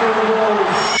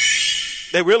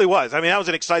 It really was. I mean, that was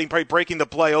an exciting play, breaking the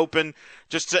play open,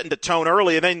 just setting the tone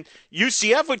early. And then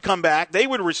UCF would come back. They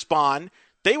would respond.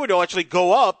 They would actually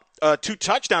go up 2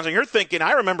 touchdowns. And you're thinking,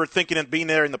 I remember thinking and being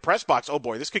there in the press box, oh,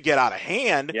 boy, this could get out of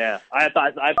hand. Yeah, I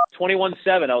thought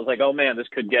 21-7. I was like, oh, man, this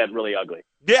could get really ugly.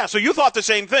 Yeah, so you thought the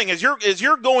same thing. As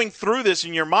you're going through this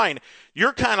in your mind,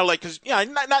 you're kind of like, because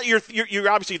you're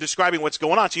obviously describing what's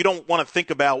going on, so you don't want to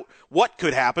think about what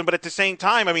could happen. But at the same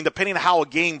time, I mean, depending on how a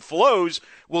game flows,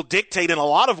 will dictate in a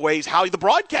lot of ways how the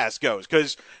broadcast goes.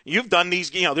 Because you've done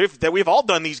these, we've all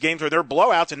done these games where they're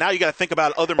blowouts, and now you got to think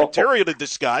about other material to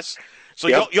discuss. So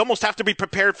you almost have to be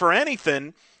prepared for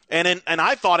anything. And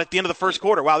I thought at the end of the first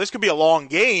quarter, wow, this could be a long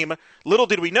game. Little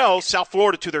did we know, South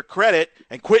Florida, to their credit,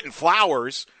 and Quentin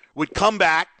Flowers would come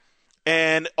back,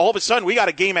 and all of a sudden we got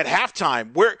a game at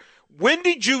halftime. When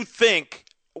did you think?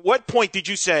 What point did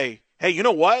you say, hey, you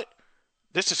know what?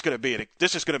 This is going to be an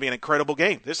incredible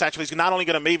game. This actually is not only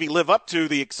going to maybe live up to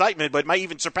the excitement, but might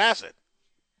even surpass it.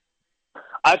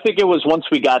 I think it was once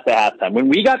we got to halftime. When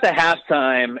we got to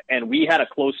halftime and we had a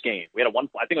close game, I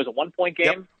think it was a 1-point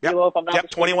game. Yep. If I'm not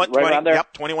mistaken, 21-20. right around there.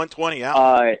 Yep, 21-20.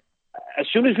 Yeah. As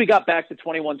soon as we got back to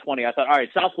 21-20, I thought, all right,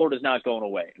 South Florida's not going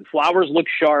away. And Flowers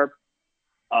looked sharp.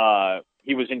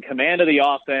 He was in command of the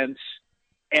offense,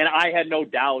 and I had no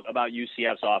doubt about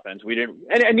UCF's offense. We didn't,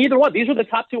 and neither one. These were the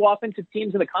top 2 offensive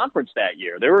teams in the conference that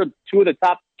year. They were 2 of the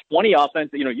top 20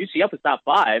 offense. UCF was top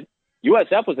 5.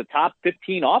 USF was a top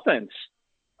 15 offense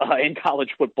in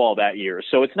college football that year.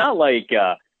 So it's not like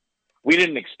we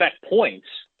didn't expect points.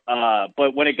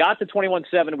 But when it got to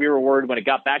 21-7, we were worried. When it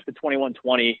got back to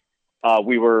 21-20,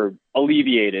 we were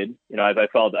alleviated. I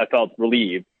felt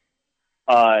relieved.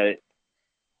 And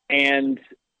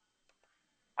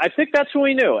I think that's when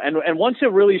we knew. And once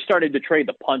it really started to trade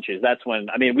the punches, that's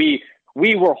when, I mean, we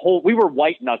were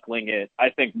white knuckling it, I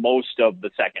think, most of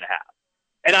the second half.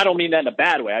 And I don't mean that in a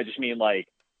bad way. I just mean like,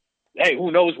 hey,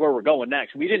 who knows where we're going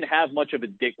next? We didn't have much of a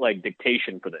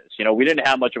dictation for this. We didn't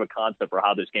have much of a concept for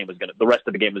how the rest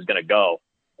of the game was going to go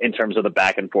in terms of the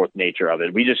back and forth nature of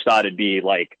it. We just thought it'd be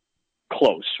like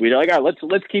close. We're like, all right,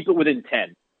 let's keep it within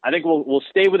 10. I think we'll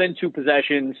stay within 2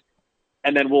 possessions,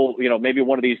 and then we'll, maybe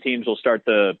one of these teams will start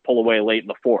to pull away late in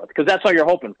the 4th, because that's all you're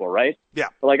hoping for, right? Yeah.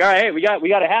 We're like, all right, hey, we got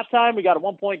a halftime, we got a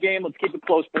 1-point game. Let's keep it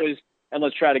close, boys, and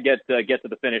let's try to get to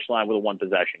the finish line with a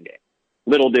 1-possession game.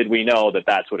 Little did we know that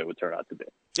that's what it would turn out to be.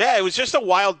 Yeah, it was just a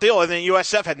wild deal. And then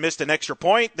USF had missed an extra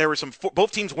point. There were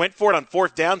both teams went for it on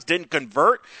 4th downs, didn't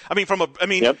convert.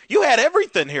 Yep. You had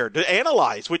everything here to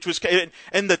analyze, which was,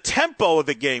 and the tempo of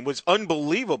the game was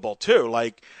unbelievable too.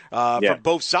 From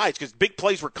both sides, because big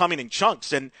plays were coming in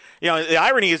chunks. And the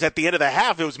irony is, at the end of the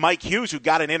half, it was Mike Hughes who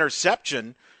got an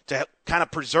interception to kind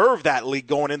of preserve that lead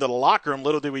going into the locker room.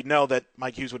 Little did we know that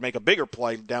Mike Hughes would make a bigger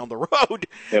play down the road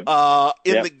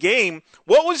in the game.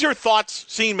 What was your thoughts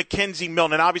seeing McKenzie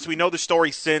Milton? And obviously we know the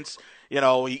story since. He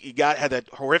had that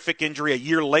horrific injury a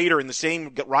year later in the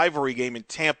same rivalry game in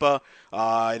Tampa,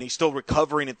 and he's still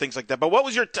recovering and things like that. But what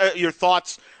was your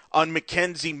thoughts on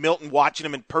McKenzie Milton, watching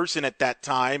him in person at that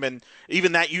time, and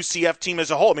even that UCF team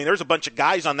as a whole? I mean, there's a bunch of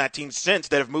guys on that team since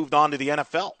that have moved on to the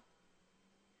NFL.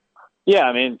 Yeah,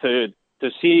 I mean,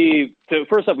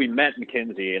 first off, we met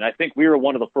McKenzie, and I think we were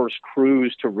one of the first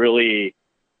crews to really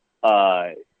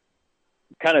kind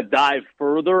of dive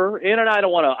further in. And I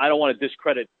don't want to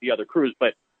discredit the other crews,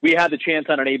 but we had the chance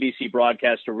on an ABC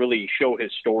broadcast to really show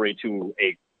his story to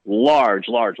a large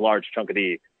chunk of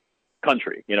the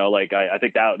country. I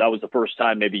think that was the first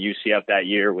time maybe UCF that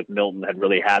year with Milton had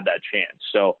really had that chance.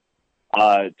 So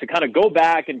to kind of go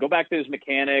back to his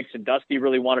mechanics, and Dusty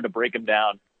really wanted to break him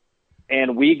down.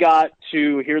 And we got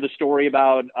to hear the story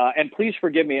about, and please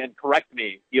forgive me and correct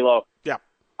me, Elo. Yeah.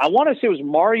 I want to say it was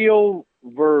Mario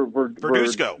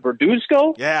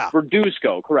Verduzco. Yeah.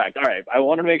 Verduzco, correct. All right. I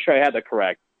wanted to make sure I had that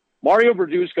correct. Mario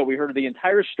Verduzco, we heard the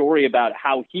entire story about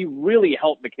how he really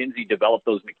helped McKenzie develop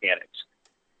those mechanics.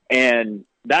 And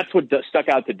that's what stuck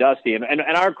out to Dusty. And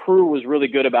our crew was really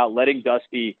good about letting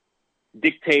Dusty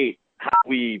dictate how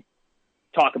we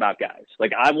talk about guys.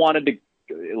 Like, I wanted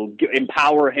to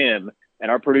empower him,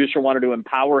 and our producer wanted to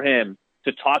empower him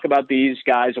to talk about these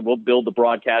guys, and we'll build the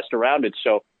broadcast around it.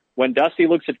 So when Dusty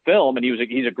looks at film, and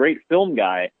he's a great film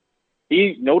guy,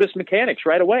 he noticed mechanics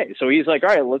right away. So he's like,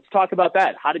 all right, let's talk about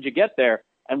that. How did you get there?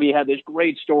 And we had this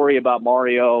great story about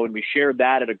Mario, and we shared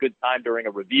that at a good time during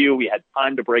a review. We had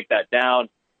time to break that down.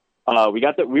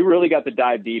 We really got to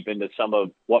dive deep into some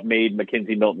of what made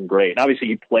McKenzie Milton great. And obviously,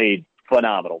 he played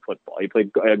phenomenal football. He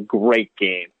played a great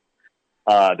game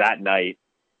that night.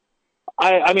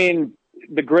 I mean,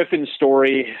 the Griffin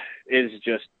story is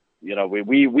just,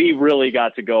 we really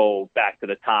got to go back to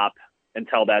the top and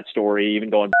tell that story, even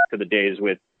going back to the days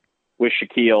with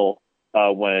Shaquille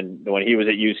when he was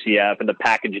at UCF, and the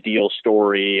package deal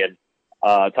story, and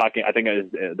talking. I think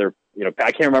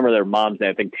I can't remember their mom's name.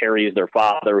 I think Terry is their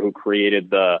father, who created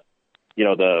the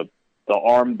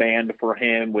armband for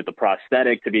him with the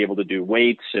prosthetic to be able to do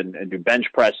weights and do bench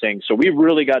pressing. So we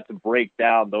really got to break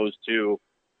down those two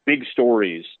big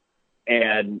stories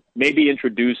and maybe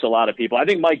introduce a lot of people. I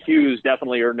think Mike Hughes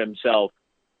definitely earned himself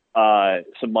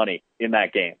some money in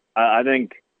that game. I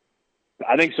think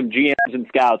some GMs and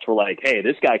scouts were like, "Hey,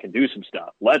 this guy can do some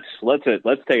stuff. Let's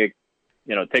take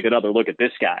another look at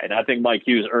this guy." And I think Mike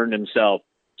Hughes earned himself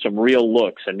some real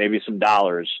looks and maybe some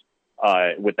dollars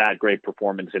with that great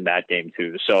performance in that game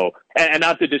too. So, and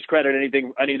not to discredit any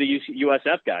of the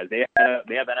USF guys, they have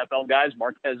NFL guys.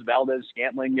 Marquez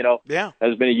Valdez-Scantling,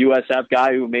 has been a USF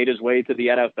guy who made his way to the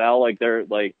NFL. Like, they're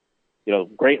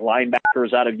great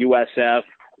linebackers out of USF.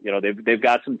 They've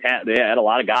got some talent. They had a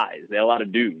lot of guys. They had a lot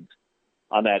of dudes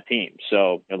on that team.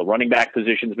 So, the running back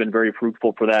position's been very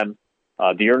fruitful for them.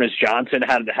 Dearness Johnson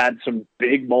had some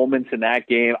big moments in that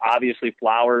game. Obviously,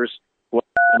 Flowers was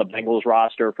on the Bengals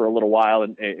roster for a little while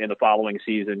in the following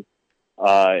season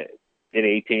in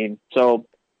 18. So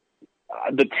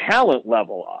the talent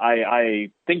level, I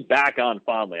think back on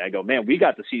fondly. I go, man, we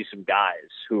got to see some guys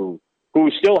who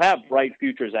still have bright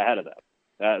futures ahead of them.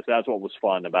 So that's what was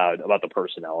fun about the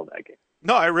personnel of that game.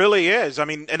 No, it really is. I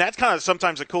mean, and that's kind of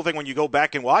sometimes a cool thing when you go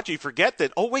back and watch. You forget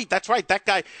that. Oh, wait, that's right. That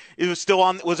guy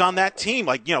was on that team.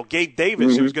 Like, Gabe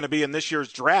Davis, who's going to be in this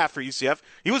year's draft for UCF.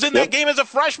 He was in that game as a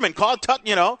freshman. And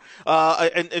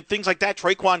things like that.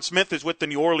 Traquan Smith is with the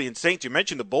New Orleans Saints. You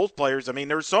mentioned the Bulls players. I mean,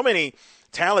 there's so many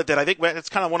talent that I think that's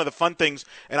kind of one of the fun things.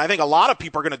 And I think a lot of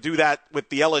people are going to do that with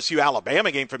the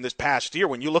LSU-Alabama game from this past year.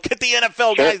 When you look at the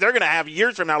NFL guys, they're going to have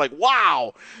years from now like,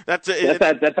 wow. That's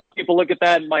how people look at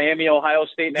that Miami-Ohio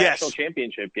State National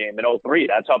Championship game in 2003.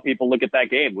 That's how people look at that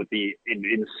game with the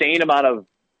insane amount of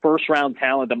first-round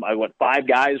talent. 5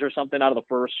 guys or something out of the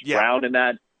first round in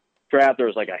that draft. There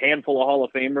was like a handful of Hall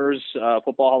of Famers,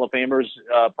 football Hall of Famers,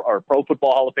 or pro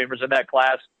football Hall of Famers in that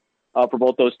class for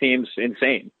both those teams.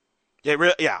 Insane. It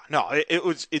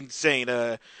was insane.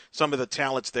 Some of the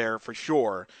talents there for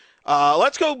sure.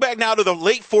 Let's go back now to the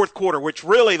late fourth quarter, which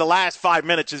really the last 5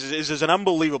 minutes is an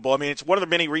unbelievable. I mean, it's one of the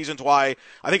many reasons why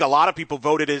I think a lot of people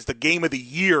voted as the game of the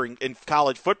year in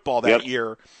college football that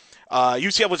year.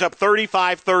 UCF was up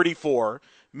 35-34.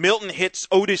 Milton hits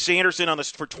Otis Anderson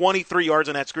for 23 yards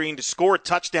on that screen to score a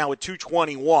touchdown with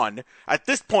 2:21. At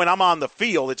this point, I'm on the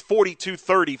field. It's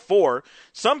 42-34.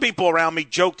 Some people around me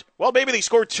joked, well, maybe they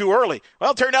scored too early.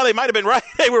 Well, it turned out they might have been right.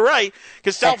 They were right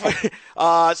because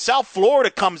South Florida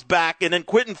comes back, and then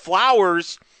Quentin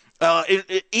Flowers,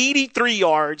 83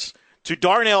 yards to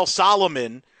Darnell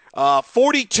Solomon.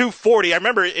 42-40. I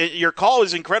remember your call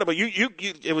was incredible.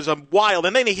 It was a wild,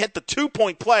 and then he hit the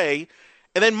 2-point play.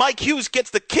 And then Mike Hughes gets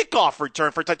the kickoff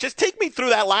return for a touch. Just take me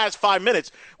through that last 5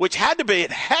 minutes, which had to be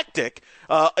hectic.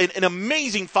 An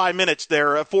amazing 5 minutes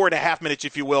there, 4.5 minutes,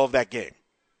 if you will, of that game.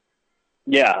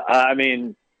 Yeah, I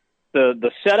mean,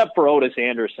 the setup for Otis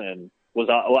Anderson was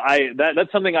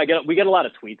that's something I get. We get a lot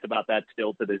of tweets about that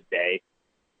still to this day,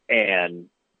 and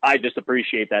I just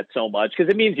appreciate that so much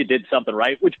because it means you did something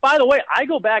right. Which, by the way, I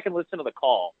go back and listen to the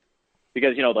call.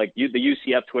 Because, the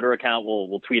UCF Twitter account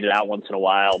will tweet it out once in a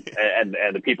while, and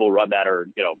the people who run that are,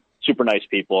 super nice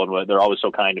people, and they're always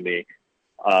so kind to me.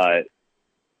 I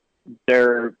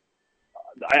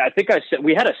think I said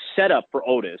we had a setup for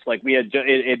Otis. Like, we had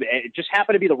it just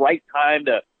happened to be the right time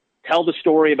to tell the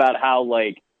story about how,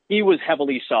 like, he was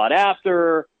heavily sought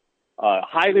after,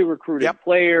 highly recruited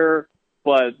player,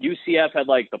 but UCF had,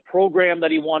 like, the program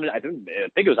that he wanted. I think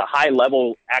it was a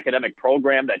high-level academic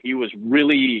program that he was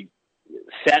really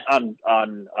set on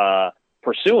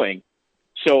pursuing.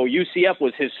 So UCF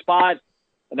was his spot.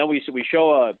 and then we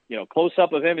show a close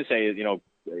up of him and say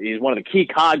he's one of the key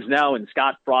cogs now in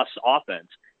Scott Frost's offense.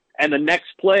 And the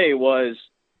next play was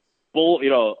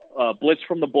blitz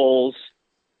from the Bulls.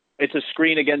 It's a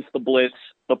screen against the blitz,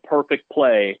 the perfect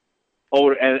play.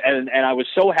 Oh, and I was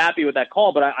so happy with that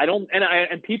call, but I don't,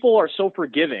 and people are so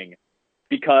forgiving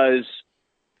because,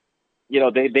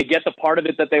 they get the part of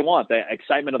it that they want, the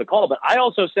excitement of the call. But I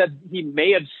also said he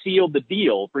may have sealed the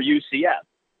deal for UCF.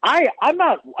 I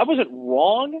wasn't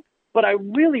wrong, but I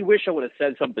really wish I would have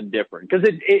said something different because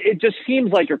it just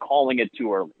seems like you're calling it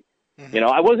too early. Mm-hmm.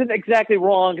 I wasn't exactly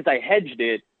wrong because I hedged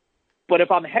it, but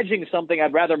if I'm hedging something,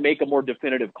 I'd rather make a more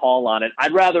definitive call on it.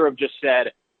 I'd rather have just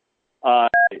said, a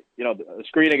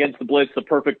screen against the blitz, the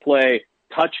perfect play,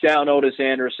 touchdown Otis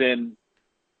Anderson,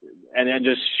 and then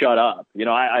just shut up.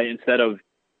 I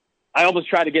almost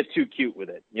try to get too cute with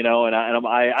it, and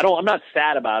I'm not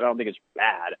sad about it. I don't think it's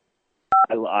bad.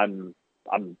 I'm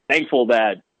thankful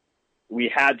that we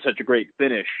had such a great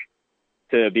finish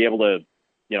to be able to,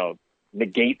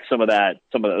 negate somewhat of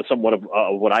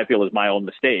what I feel is my own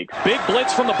mistakes. Big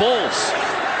blitz from the Bulls.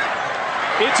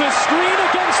 It's a screen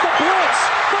against the blitz.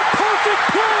 The perfect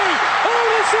play.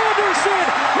 Otis Anderson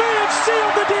may have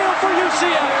sealed the deal for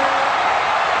UCF.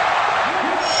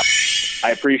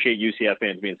 I appreciate UCF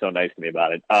fans being so nice to me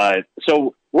about it.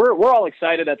 So we're all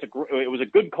excited. It was a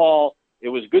good call. It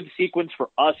was a good sequence for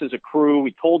us as a crew.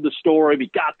 We told the story. We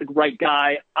got the right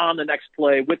guy on the next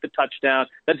play with the touchdown.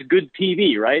 That's good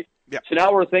TV, right? Yep. So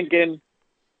now we're thinking,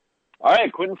 all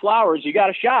right, Quentin Flowers, you got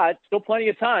a shot. Still plenty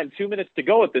of time. 2 minutes to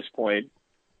go at this point.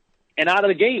 And out of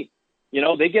the gate,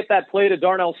 they get that play to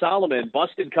Darnell Solomon,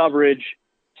 busted coverage.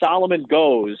 Solomon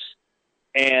goes,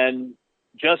 and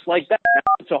just like that, now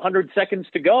it's 100 seconds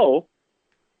to go.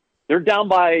 They're down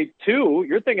by 2.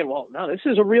 You're thinking, well, no, this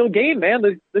is a real game, man.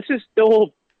 There's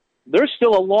still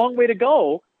a long way to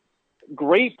go.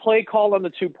 Great play call on the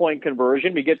 2-point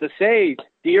conversion. We get to say,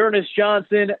 Dearness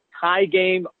Johnson, tie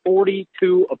game,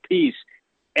 42 apiece.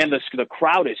 And the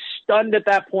crowd is stunned at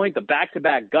that point. The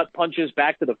back-to-back gut punches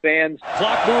back to the fans.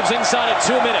 Clock moves inside at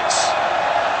 2 minutes.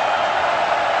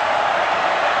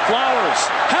 Flowers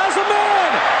has a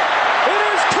man. It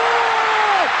is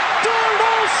caught.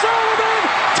 Darnell Solomon,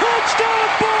 touchdown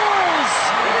Bulls.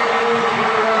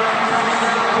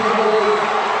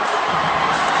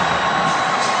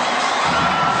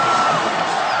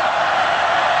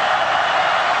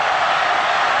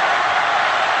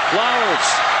 Flowers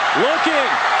looking,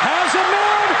 has a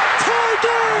man, tie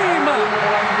game!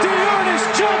 Dearness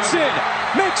Johnson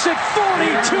makes it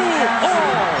 42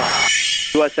 all.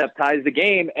 USF ties the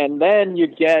game, and then you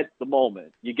get the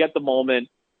moment.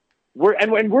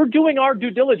 We're doing our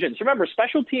due diligence. Remember,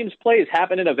 special teams plays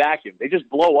happen in a vacuum. They just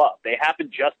blow up. They happen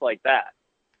just like that.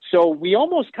 So we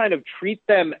almost kind of treat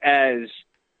them as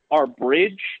our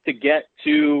bridge to get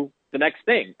to the next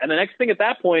thing. And the next thing at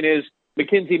that point is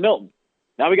McKenzie Milton.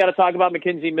 Now we got to talk about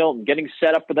McKenzie Milton getting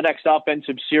set up for the next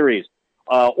offensive series.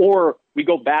 Or we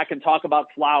go back and talk about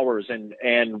Flowers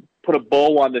and put a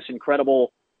bow on this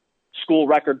incredible school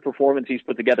record performance he's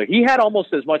put together. He had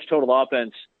almost as much total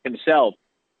offense himself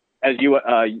as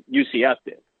UCF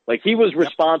did. Like, he was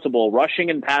responsible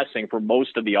rushing and passing for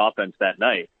most of the offense that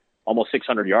night, almost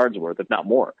 600 yards worth, if not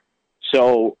more.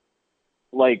 So,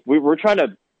 like, we're trying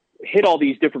to hit all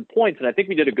these different points, and I think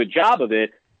we did a good job of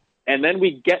it. And then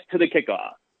we get to the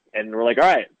kickoff, and we're like,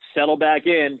 all right, settle back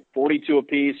in, 42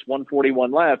 apiece,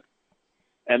 141 left,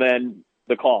 and then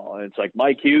the call. And it's like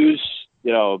Mike Hughes,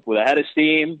 with a head of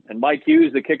steam, and Mike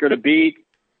Hughes, the kicker to beat.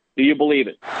 Do you believe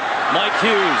it? Mike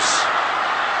Hughes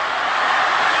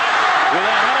with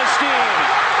a head of steam,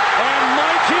 and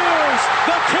Mike Hughes,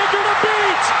 the kicker to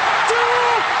beat. Do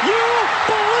you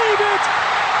believe it?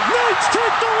 Knights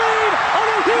take the lead on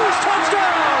a Hughes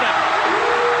touchdown.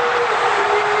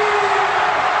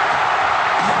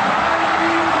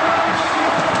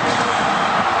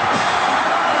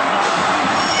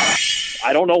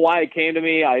 I don't know why it came to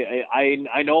me.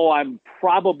 I know I'm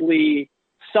probably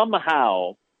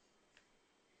somehow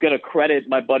going to credit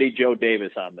my buddy Joe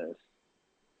Davis on this,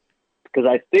 because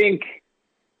I think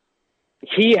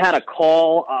he had a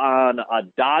call on a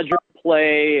Dodger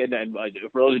play. And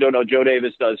for those who don't know, Joe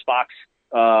Davis does Fox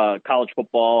college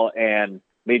football and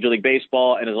Major League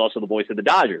Baseball, and is also the voice of the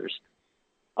Dodgers.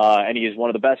 And he is one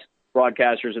of the best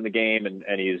broadcasters in the game,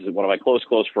 and he's one of my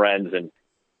close friends. And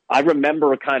I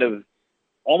remember kind of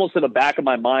almost in the back of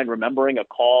my mind remembering a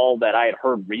call that I had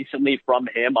heard recently from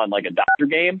him on like a Dodger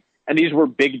game. And these were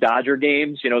big Dodger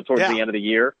games, towards the end of the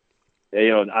year.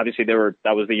 Obviously that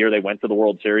was the year they went to the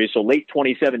World Series. So late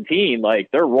 2017, like,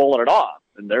 they're rolling it off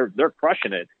and they're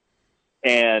crushing it.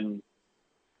 And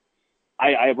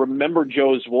I remember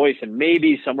Joe's voice, and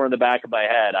maybe somewhere in the back of my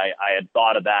head, I had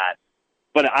thought of that.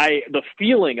 But the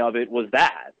feeling of it was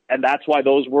that, and that's why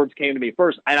those words came to me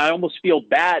first. And I almost feel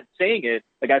bad saying it.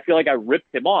 Like, I feel like I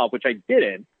ripped him off, which I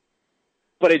didn't.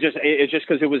 But it's just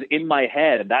because it was in my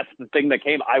head. That's the thing that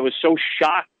came. I was so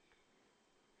shocked,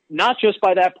 not just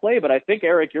by that play, but I think,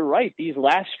 Eric, you're right. These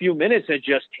last few minutes had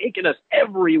just taken us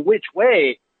every which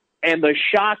way. And the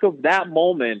shock of that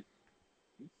moment,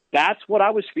 that's what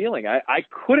I was feeling. I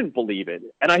couldn't believe it.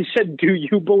 And I said, do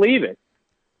you believe it?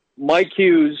 Mike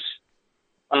Hughes,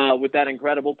 with that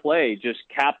incredible play, just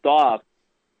capped off,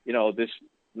 this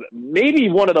maybe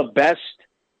one of the best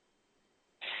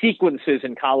sequences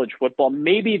in college football,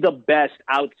 maybe the best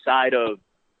outside of,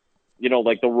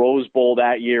 like the Rose Bowl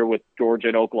that year with Georgia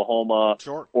and Oklahoma,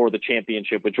 Sure, or the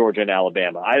championship with Georgia and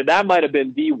Alabama. That might have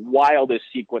been the wildest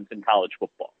sequence in college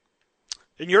football.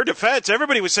 In your defense,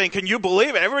 everybody was saying, "Can you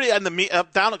believe it?" Everybody on the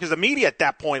down, because the media at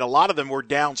that point, a lot of them were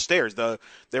downstairs.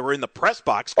 They were in the press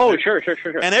box. Oh, sure.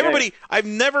 And everybody, I've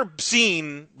never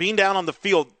seen, being down on the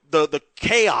field, the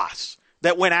chaos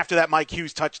that went after that Mike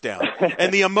Hughes touchdown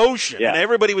and the emotion. Yeah. And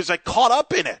everybody was like caught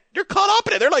up in it. You're caught up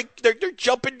in it. They're like, they're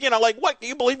jumping, like, what? Can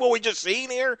you believe what we just seen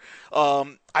here?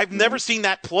 I've never seen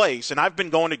that place, and I've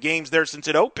been going to games there since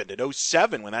it opened in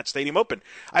 2007 when that stadium opened.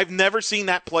 I've never seen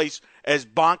that place as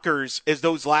bonkers as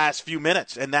those last few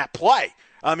minutes and that play.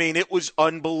 I mean, it was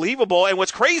unbelievable. And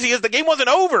what's crazy is the game wasn't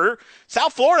over.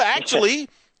 South Florida actually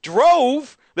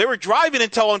drove. They were driving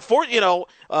until,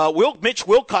 Mitch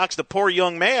Wilcox, the poor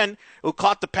young man who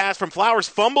caught the pass from Flowers,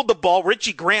 fumbled the ball.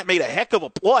 Richie Grant made a heck of a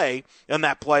play on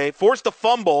that play, forced a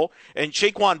fumble, and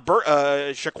Shaquan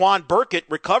Burkett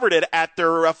recovered it at the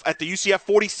UCF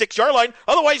 46-yard line.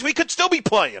 Otherwise, we could still be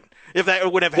playing if that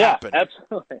would have happened.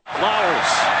 Absolutely.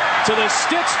 Flowers to the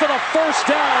sticks for the first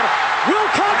down.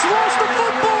 Wilcox lost the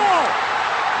football.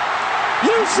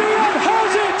 UCF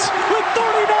has it with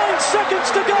 39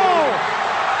 seconds to go.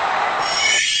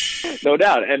 No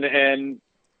doubt. And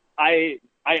I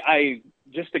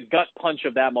just a gut punch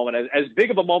of that moment, as big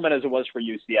of a moment as it was for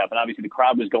UCF, and obviously the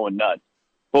crowd was going nuts,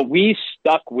 but we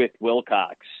stuck with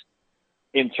Wilcox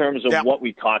in terms of what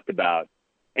we talked about.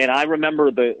 And I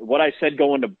remember what I said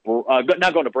going to the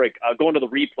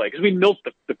replay, because we milked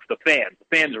the fans.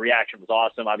 The fans' reaction was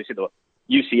awesome. Obviously the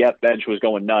UCF bench was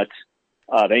going nuts.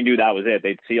 They knew that was it.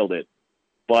 They'd sealed it.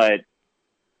 But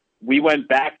we went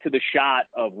back to the shot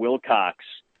of Wilcox.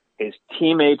 His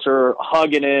teammates are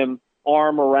hugging him,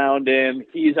 arm around him.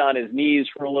 He's on his knees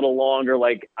for a little longer.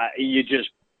 Like,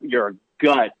 your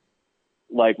gut,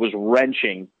 like, was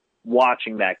wrenching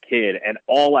watching that kid. And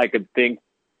all I could think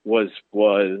was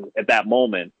at that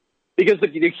moment, because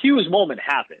the Hughes moment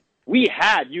happened. We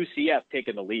had UCF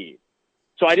taking the lead.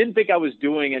 So I didn't think I was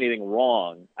doing anything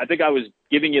wrong. I think I was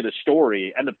giving you the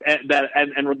story and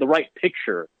the right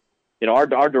picture. Our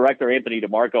director, Anthony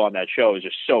DeMarco, on that show is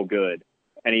just so good.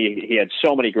 And he had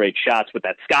so many great shots with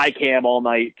that sky cam all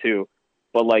night too.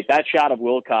 But like that shot of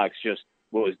Wilcox just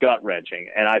was gut wrenching,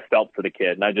 and I felt for the kid.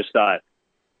 And I just thought,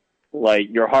 like,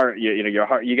 your heart,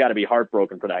 you got to be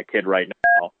heartbroken for that kid right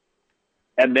now.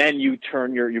 And then you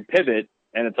turn you pivot,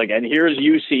 and it's like, and here's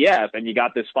UCF, and you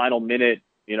got this final minute,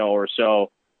 or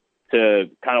so to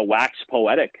kind of wax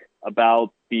poetic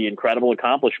about the incredible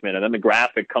accomplishment. And then the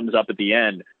graphic comes up at the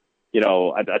end.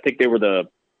 I think they were the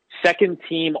second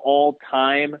team all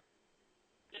time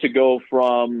to go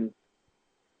from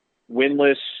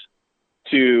winless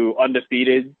to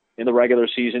undefeated in the regular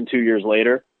season 2 years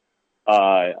later.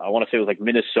 I want to say it was like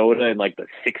Minnesota in like the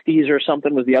 60s or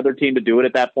something was the other team to do it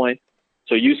at that point.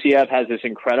 So UCF has this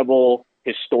incredible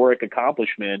historic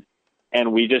accomplishment, and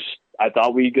I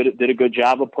thought we did a good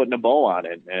job of putting a bow on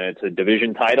it. And it's a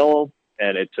division title,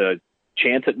 and it's a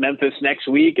chance at Memphis next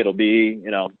week. It'll be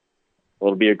a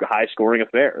high-scoring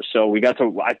affair. So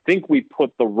I think we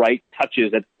put the right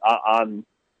touches on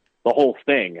the whole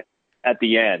thing at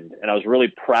the end, and I was really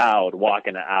proud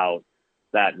walking out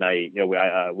that night.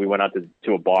 We went out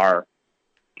to a bar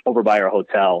over by our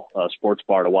hotel, a sports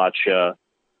bar, to watch the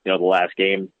last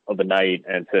game of the night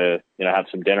and to have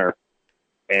some dinner.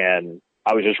 And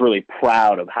I was just really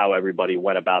proud of how everybody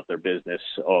went about their business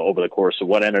over the course of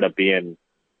what ended up being,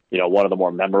 one of the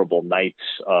more memorable nights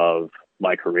of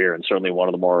my career, and certainly one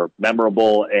of the more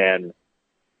memorable and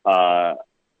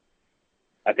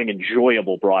I think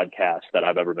enjoyable broadcasts that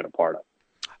I've ever been a part of.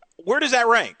 Where does that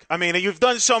rank? I mean, you've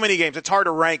done so many games; it's hard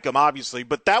to rank them, obviously.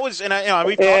 But that was, and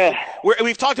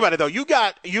we've talked about it though.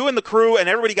 You and the crew and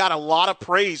everybody got a lot of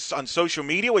praise on social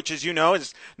media, which, as you know,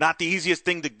 is not the easiest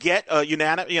thing to get.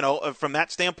 From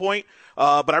that standpoint.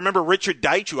 But I remember Richard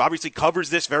Deitch, who obviously covers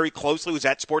this very closely, was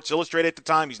at Sports Illustrated at the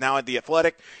time. He's now at The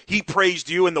Athletic. He praised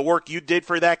you and the work you did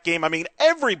for that game. I mean,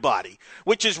 everybody,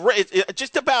 which is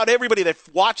just about everybody that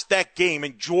watched that game,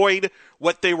 enjoyed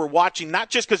what they were watching, not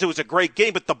just because it was a great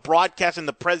game, but the broadcast and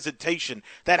the presentation.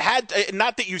 That had,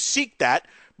 not that you seek that,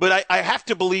 but I have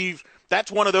to believe that's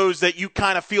one of those that you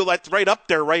kind of feel that's right up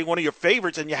there, right? One of your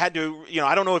favorites. And you had to,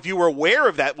 I don't know if you were aware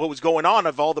of that, what was going on,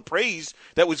 of all the praise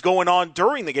that was going on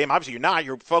during the game. Obviously,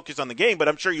 you're focused on the game, but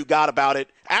I'm sure you got about it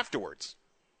afterwards.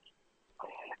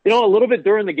 A little bit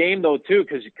during the game, though, too,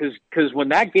 because when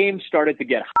that game started to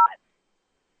get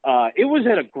hot, it was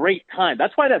at a great time.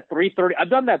 That's why that 3:30, I've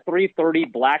done that 3:30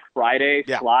 Black Friday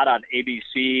slot on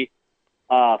ABC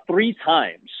 3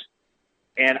 times.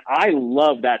 And I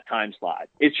love that time slot.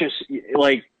 It's just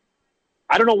like,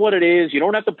 I don't know what it is. You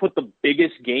don't have to put the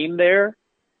biggest game there,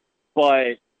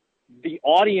 but the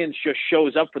audience just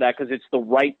shows up for that because it's the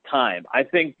right time. I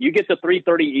think you get to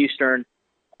 3:30 Eastern.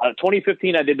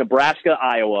 2015, I did Nebraska,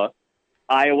 Iowa.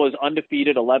 Iowa's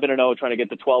undefeated, 11-0, trying to get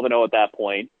to 12-0 at that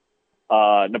point.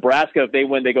 Nebraska, if they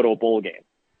win, they go to a bowl game.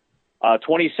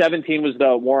 2017 was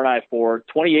the Warren I-4.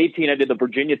 2018, I did the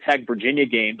Virginia Tech-Virginia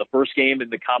game, the first game in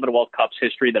the Commonwealth Cup's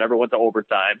history that ever went to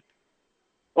overtime.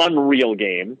 Unreal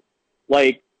game.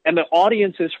 And the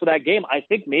audiences for that game, I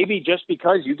think maybe just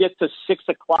because you get to 6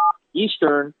 o'clock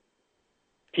Eastern,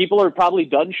 people are probably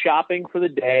done shopping for the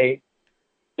day.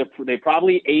 They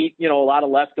probably ate, a lot of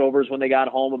leftovers when they got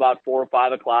home about 4 or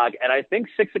 5 o'clock. And I think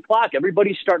 6 o'clock,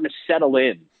 everybody's starting to settle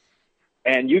in.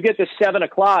 And you get to 7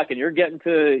 o'clock and you're getting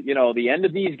to, the end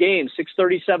of these games,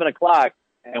 6:30, 7 o'clock.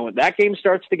 And when that game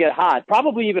starts to get hot,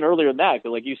 probably even earlier than that,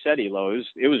 but like you said, Elo,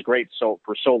 it was great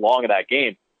for so long of that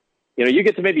game. You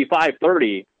get to maybe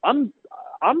 5:30. I'm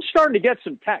starting to get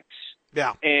some texts.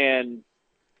 Yeah. And,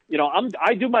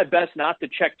 I do my best not to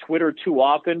check Twitter too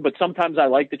often, but sometimes I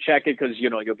like to check it because,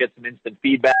 you'll get some instant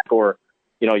feedback or,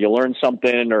 you learn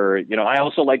something or, I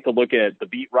also like to look at the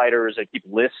beat writers. I keep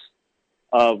lists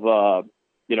of,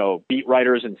 beat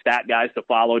writers and stat guys to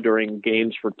follow during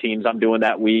games for teams I'm doing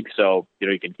that week. So,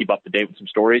 you can keep up to date with some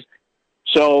stories.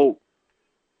 So,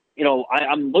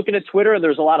 I'm looking at Twitter and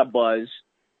there's a lot of buzz.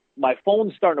 My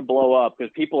phone's starting to blow up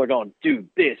because people are going, dude,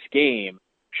 this game.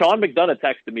 Sean McDonough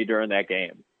texted me during that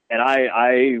game. And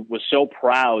I was so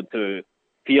proud to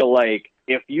feel like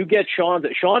if you get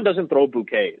Sean doesn't throw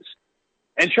bouquets.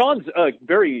 And Sean's a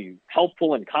very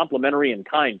helpful and complimentary and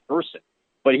kind person.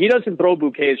 But he doesn't throw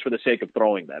bouquets for the sake of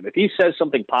throwing them. If he says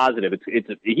something positive,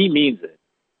 he means it.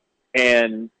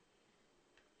 And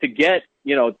to get,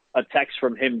 a text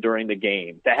from him during the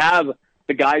game, to have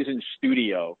the guys in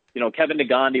studio, Kevin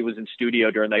Nagandi was in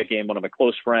studio during that game, one of my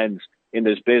close friends in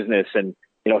this business. And,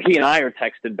 he and I are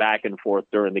texting back and forth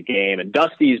during the game. And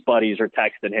Dusty's buddies are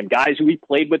texting him. Guys who he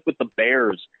played with the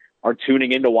Bears are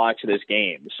tuning in to watch this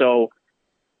game. So,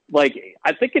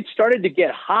 I think it started to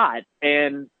get hot,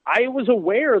 and I was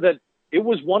aware that it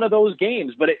was one of those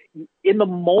games. But in the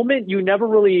moment, you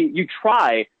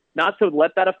try not to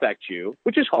let that affect you,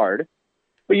 which is hard.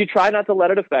 But you try not to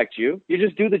let it affect you. You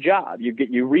just do the job. You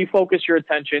refocus your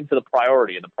attention to the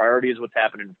priority, and the priority is what's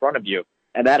happening in front of you,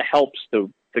 and that helps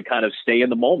to kind of stay in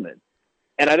the moment.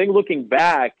 And I think looking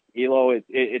back,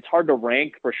 it's hard to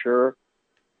rank for sure,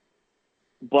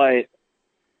 but.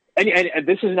 And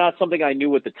this is not something I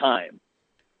knew at the time.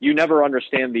 You never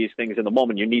understand these things in the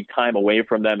moment. You need time away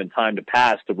from them and time to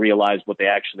pass to realize what they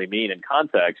actually mean in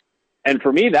context. And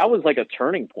for me, that was like a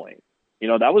turning point.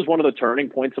 That was one of the turning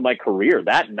points of my career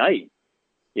that night.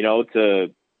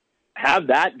 To have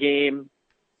that game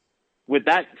with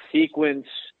that sequence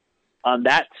on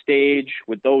that stage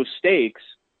with those stakes,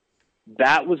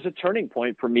 that was a turning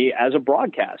point for me as a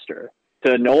broadcaster.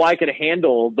 To know I could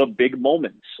handle the big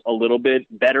moments a little bit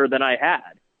better than I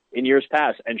had in years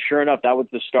past. And sure enough, that was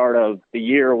the start of the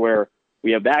year where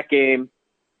we have that game.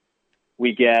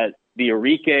 We get the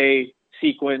Enrique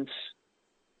sequence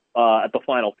at the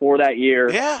Final Four that year.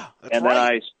 Yeah, that's and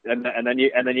right. then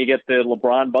you get the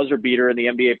LeBron buzzer beater in the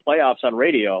NBA playoffs on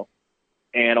radio.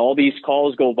 And all these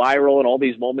calls go viral and all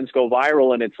these moments go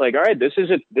viral. And it's like, all right, that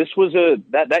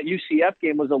UCF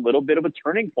game was a little bit of a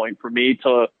turning point for me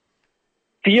to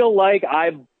feel like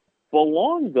I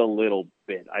belonged a little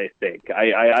bit, I think.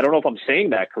 I don't know if I'm saying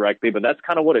that correctly, but that's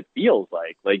kind of what it feels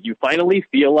like. Like you finally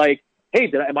feel like,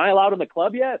 hey, am I allowed in the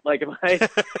club yet? Am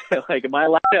I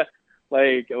allowed to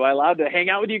Like, am I allowed to hang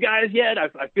out with you guys yet?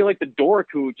 I feel like the dork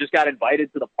who just got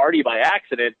invited to the party by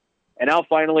accident. And now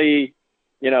finally,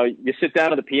 you sit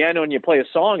down at the piano and you play a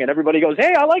song and everybody goes,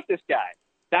 hey, I like this guy.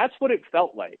 That's what it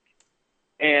felt like.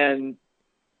 And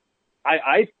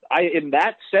I in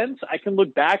that sense, I can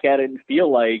look back at it and feel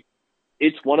like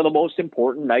it's one of the most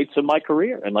important nights of my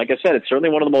career. And like I said, it's certainly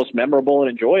one of the most memorable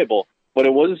and enjoyable, but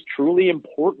it was truly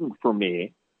important for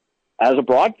me as a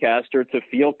broadcaster to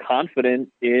feel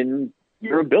confident in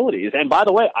your abilities. And by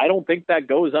the way, I don't think that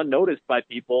goes unnoticed by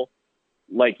people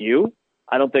like you.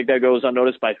 I don't think that goes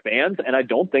unnoticed by fans, and I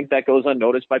don't think that goes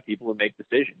unnoticed by people who make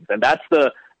decisions. And that's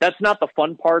not the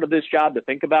fun part of this job to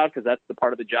think about, because that's the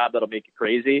part of the job that'll make you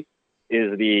crazy,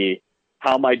 is the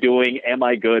how am I doing? Am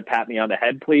I good? Pat me on the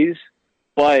head, please.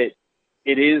 But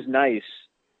it is nice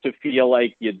to feel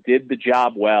like you did the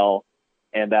job well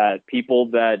and that people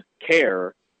that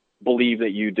care believe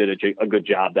that you did a good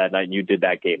job that night and you did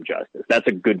that game justice. That's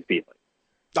a good feeling.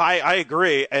 I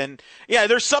agree. And yeah,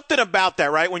 there's something about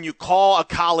that, right? When you call a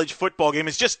college football game,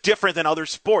 it's just different than other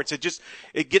sports. It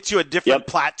gets you a different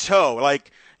plateau.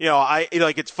 Like,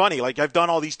 it's funny. Like, I've done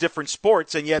all these different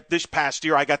sports, and yet this past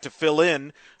year I got to fill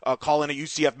in calling a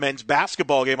UCF men's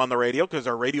basketball game on the radio because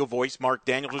our radio voice, Mark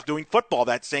Daniels, was doing football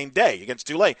that same day against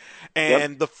Tulane.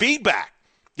 And the feedback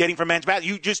getting from men's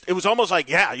basketball, it was almost like,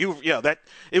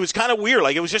 it was kind of weird.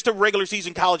 Like, it was just a regular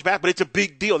season college basketball, but it's a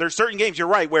big deal. There's certain games, you're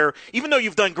right, where even though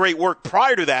you've done great work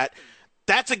prior to that,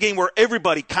 that's a game where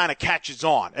everybody kind of catches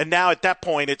on. And now at that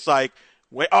point, it's like,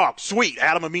 oh, sweet,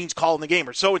 Adam Amin's calling the game,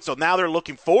 or so and so. Now they're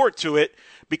looking forward to it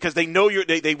because they know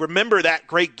they remember that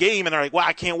great game, and they're like, wow,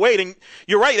 I can't wait. And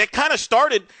you're right, that kind of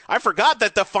started. I forgot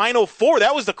that the Final Four,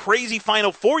 that was the crazy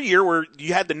Final Four year where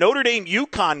you had the Notre Dame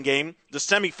UConn game, the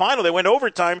semifinal, they went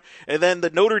overtime, and then the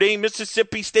Notre Dame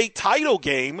Mississippi State title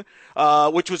game,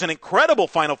 which was an incredible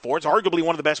Final Four. It's arguably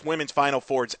one of the best women's Final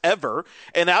Fours ever.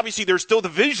 And obviously there's still the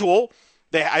visual.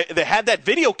 They had that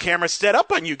video camera set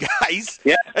up on you guys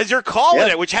as you're calling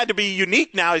it, which had to be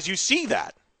unique now as you see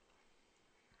that.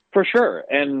 For sure.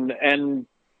 And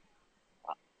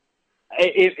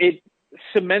it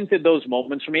cemented those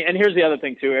moments for me. And here's the other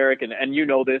thing too, Eric, and you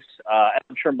know this,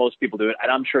 I'm sure most people do it. And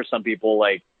I'm sure some people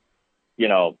I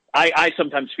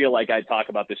sometimes feel like I talk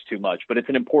about this too much, but it's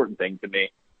an important thing to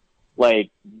me.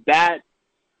 Like that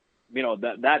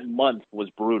month was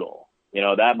brutal.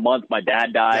 That month my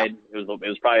dad died. It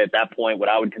was probably at that point what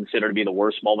I would consider to be the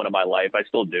worst moment of my life. I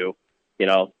still do,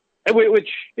 which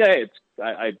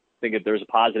I think if there's a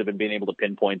positive in being able to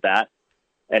pinpoint that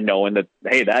and knowing that,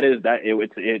 hey,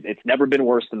 it's never been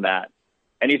worse than that.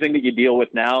 Anything that you deal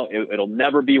with now, it'll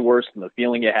never be worse than the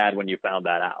feeling you had when you found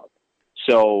that out.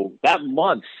 So that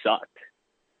month sucked.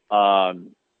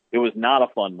 It was not a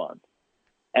fun month.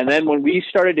 And then when we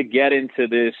started to get into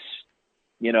this,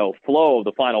 flow of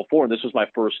the Final Four, and this was my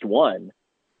first one,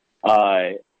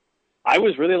 I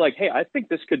was really like, hey, I think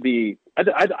this could be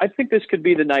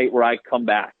the night where I come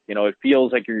back. It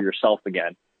feels like you're yourself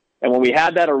again. And when we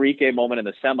had that Enrique moment in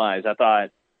the semis, I thought,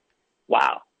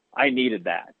 wow, I needed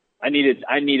that. I needed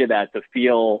that to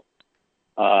feel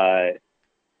kind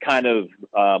of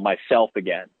myself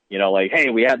again. Like, hey,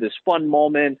 we had this fun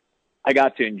moment. I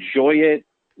got to enjoy it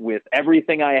with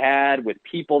everything I had, with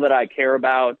people that I care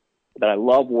about, that I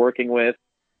love working with,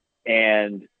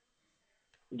 and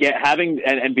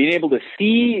being able to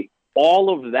see all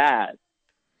of that,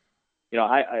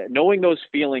 knowing those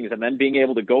feelings, and then being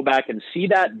able to go back and see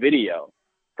that video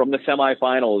from the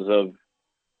semifinals of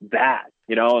that,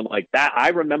 and like that, I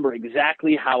remember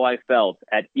exactly how I felt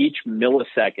at each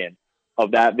millisecond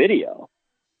of that video,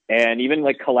 and even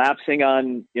like collapsing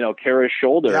on, Kara's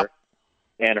shoulder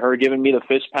and her giving me the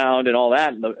fist pound and all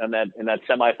that, in that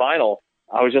semifinal.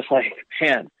 I was just like,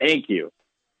 man, thank you.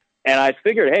 And I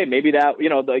figured, hey, maybe that,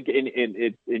 like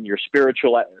in your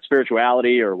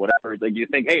spirituality or whatever, like you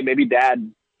think, hey, maybe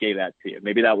Dad gave that to you.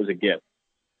 Maybe that was a gift,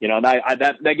 and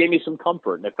that gave me some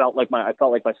comfort, and I felt like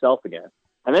myself again.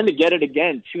 And then to get it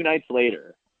again 2 nights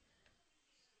later,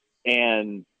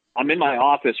 and I'm in my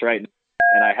office right now,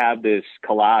 and I have this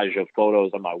collage of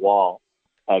photos on my wall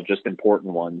of just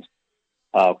important ones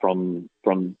from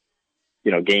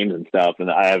games and stuff. And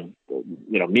I have,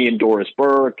 me and Doris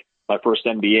Burke, my first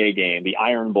NBA game, the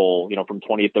Iron Bowl, from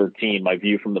 2013, my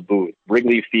view from the booth,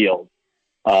 Wrigley Field,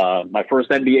 my first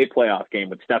NBA playoff game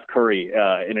with Steph Curry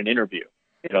in an interview,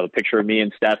 the picture of me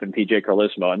and Steph and PJ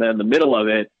Carlesimo. And then in the middle of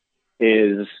it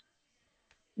is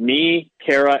me,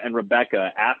 Kara, and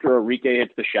Rebecca after Enrique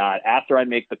hits the shot, after I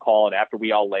make the call, and after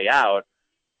we all lay out.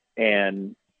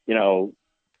 And,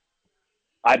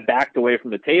 I backed away from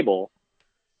the table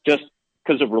just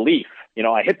because of relief.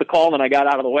 I hit the call and I got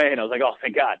out of the way, and I was like, oh,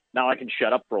 thank God. Now I can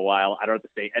shut up for a while. I don't have to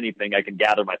say anything. I can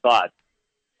gather my thoughts.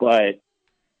 But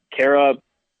Kara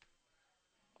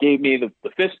gave me the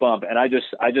fist bump, and I just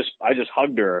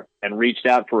hugged her and reached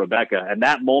out for Rebecca. And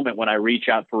that moment when I reach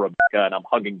out for Rebecca and I'm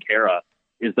hugging Kara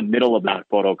is the middle of that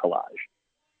photo collage.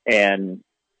 And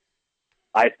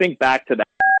I think back to that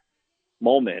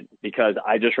moment because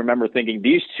I just remember thinking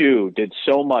these two did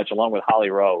so much, along with Holly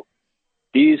Rowe.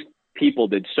 These people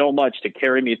did so much to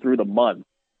carry me through the month.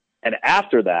 And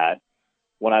after that,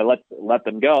 when I let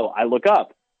them go, I look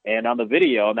up, and on the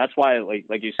video, and that's why, like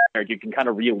you said, Eric, you can kind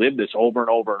of relive this over and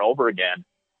over and over again.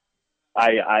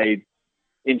 I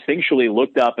instinctually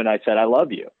looked up and I said, I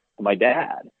love you, to my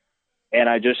dad. And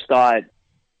I just thought,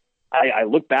 I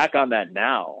look back on that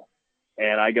now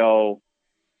and I go,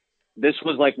 this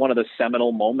was like one of the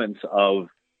seminal moments of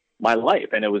my life.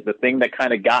 And it was the thing that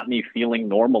kind of got me feeling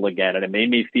normal again. And it made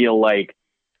me feel like,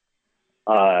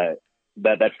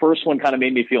 that first one kind of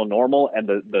made me feel normal. And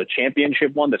the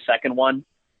championship one, the second one,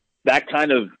 that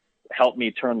kind of helped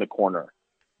me turn the corner,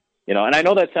 and I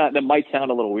know that might sound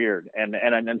a little weird. And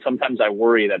sometimes I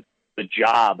worry that the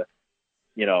job,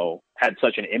 had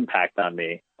such an impact on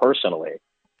me personally.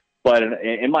 But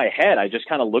in my head, I just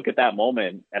kind of look at that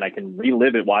moment and I can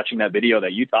relive it watching that video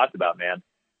that you talked about, man.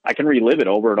 I can relive it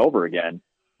over and over again.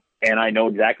 And I know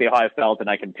exactly how I felt, and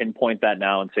I can pinpoint that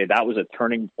now and say that was a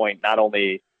turning point. Not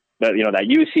only that, that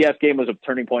UCF game was a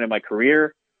turning point in my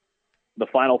career. The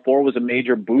Final Four was a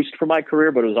major boost for my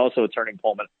career, but it was also a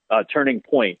turning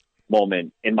point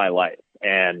moment in my life.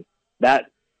 And that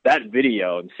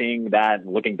video and seeing that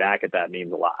and looking back at that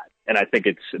means a lot. And I think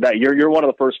it's that you're one of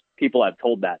the first people I've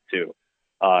told that to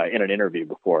in an interview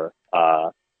before.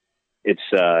 I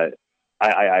can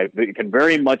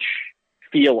very much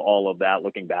feel all of that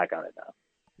looking back on it now.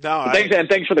 No,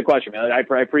 thanks for the question, man. I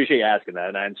appreciate you asking that,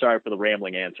 and I'm sorry for the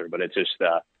rambling answer, but it's just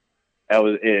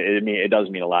it does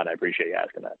mean a lot, and I appreciate you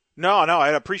asking that. No, I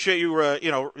appreciate you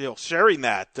sharing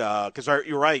that because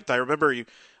you're right. I remember you.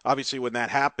 Obviously, when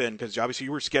that happened, because obviously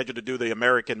you were scheduled to do the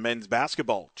American Men's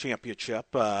Basketball Championship,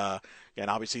 and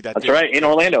obviously that's right, in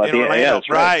Orlando. Yeah, that's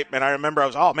right. And I remember I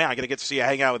was, oh man, I got to get to see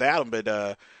hang out with Adam, but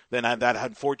then that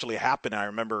unfortunately happened. I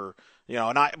remember,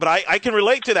 but I can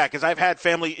relate to that because I've had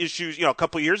family issues. A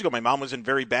couple of years ago, my mom was in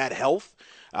very bad health,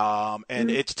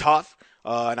 and it's tough.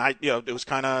 And it was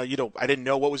kind of, I didn't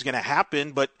know what was going to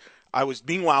happen, but I was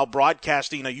meanwhile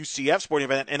broadcasting a UCF sporting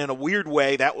event, and in a weird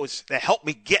way, that helped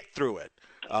me get through it.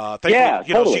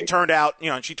 Thankfully, totally. She turned out,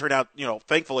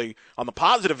 thankfully on the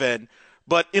positive end.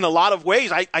 But in a lot of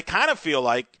ways, I kind of feel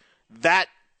like that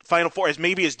Final Four, as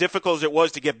maybe as difficult as it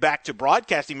was to get back to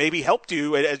broadcasting, maybe helped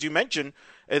you, as you mentioned,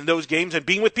 in those games and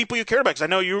being with people you cared about. Because I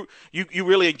know you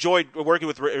really enjoyed working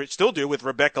with, or still do, with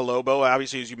Rebecca Lobo,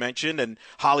 obviously, as you mentioned, and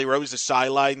Holly Rose, the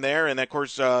sideline there, and of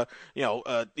course,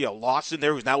 Lawson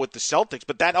there, who's now with the Celtics.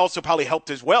 But that also probably helped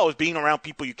as well, as being around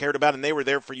people you cared about, and they were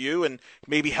there for you, and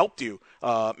maybe helped you,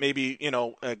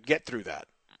 get through that.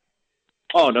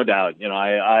 Oh, no doubt.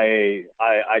 I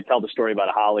tell the story about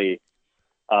Holly,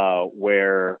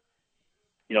 where,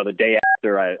 the day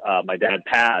after my dad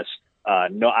passed. I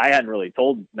hadn't really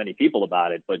told many people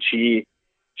about it, but she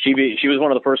was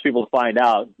one of the first people to find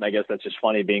out. And I guess that's just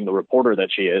funny, being the reporter that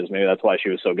she is. Maybe that's why she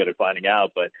was so good at finding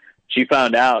out. But she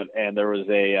found out, and there was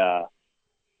a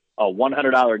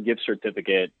 $100 gift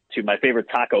certificate to my favorite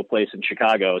taco place in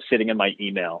Chicago sitting in my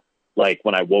email, like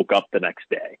when I woke up the next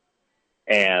day.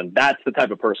 And that's the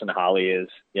type of person Holly is.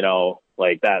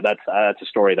 That's a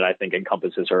story that I think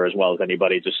encompasses her as well as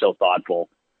anybody. Just so thoughtful.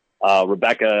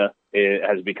 Rebecca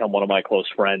has become one of my close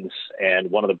friends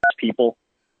and one of the best people,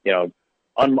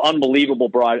 unbelievable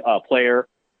player,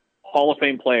 Hall of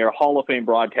Fame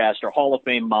broadcaster, Hall of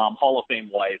Fame mom, Hall of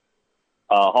Fame wife,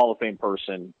 Hall of Fame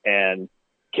person. And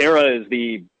Kara is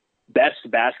the best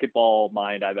basketball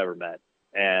mind I've ever met.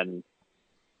 And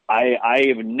I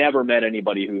have never met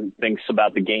anybody who thinks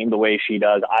about the game the way she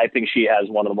does. I think she's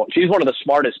one of the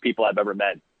smartest people I've ever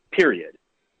met, period.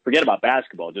 Forget about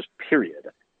basketball, just period.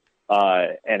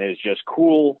 And is just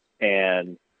cool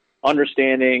and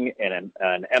understanding and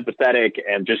empathetic,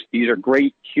 and just, these are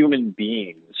great human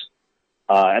beings.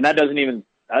 And that's not even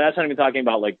talking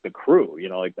about like the crew,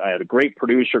 I had a great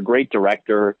producer, great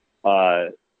director,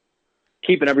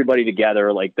 keeping everybody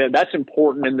together. Like that's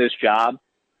important in this job.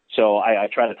 So I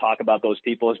try to talk about those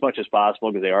people as much as possible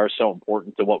because they are so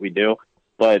important to what we do.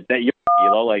 But that,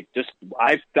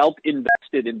 I felt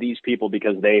invested in these people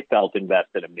because they felt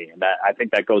invested in me. And that, I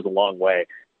think that goes a long way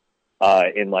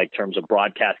in like terms of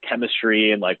broadcast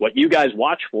chemistry and like what you guys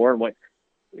watch for and what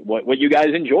you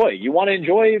guys enjoy. You want to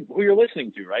enjoy who you're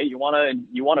listening to, right? You want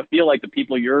to feel like the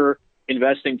people you're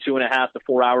investing 2.5 to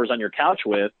 4 hours on your couch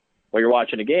with while you're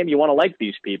watching a game. You want to like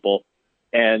these people.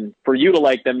 And for you to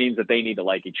like them means that they need to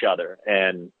like each other.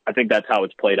 And I think that's how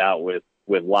it's played out with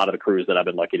a lot of the crews that I've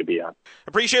been lucky to be on.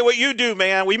 Appreciate what you do,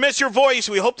 man. We miss your voice.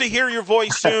 We hope to hear your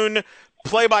voice soon,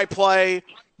 play-by-play.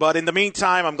 But in the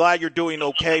meantime, I'm glad you're doing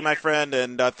okay, my friend,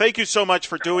 and thank you so much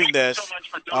for doing this.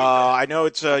 I know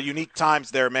it's unique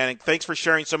times there, man, and thanks for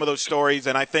sharing some of those stories,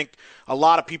 and I think a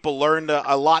lot of people learned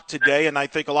a lot today, and I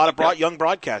think a lot of young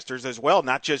broadcasters as well,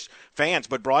 not just fans,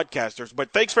 but broadcasters.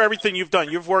 But thanks for everything you've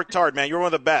done. You've worked hard, man. You're one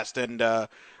of the best, and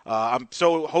I'm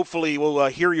so hopefully we'll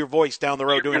hear your voice down the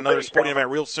road doing another sporting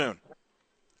event real soon.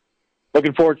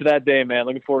 Looking forward to that day, man.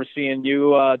 Looking forward to seeing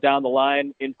you down the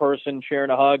line in person,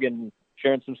 sharing a hug and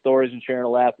sharing some stories and sharing a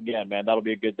laugh again, man. That'll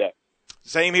be a good day.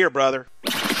 Same here, brother.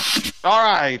 All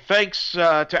right. Thanks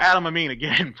to Adam Amin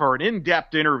again for an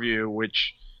in-depth interview,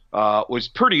 which was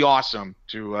pretty awesome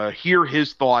to hear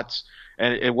his thoughts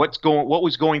and what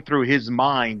was going through his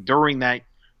mind during that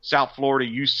South Florida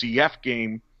UCF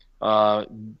game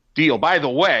deal. By the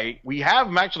way, we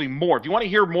have actually more. If you want to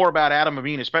hear more about Adam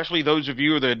Amin, especially those of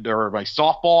you that are my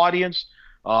softball audience,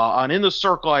 on In the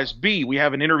Circle SB, we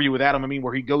have an interview with Adam Amin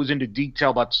where he goes into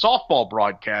detail about softball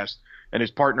broadcast and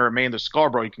his partner Amanda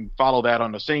Scarborough. You can follow that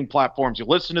on the same platforms you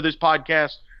listen to this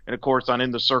podcast, and of course on In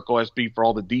the Circle SB for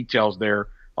all the details there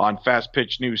on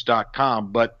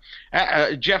fastpitchnews.com. But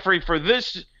Jeffrey, for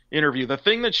this interview, the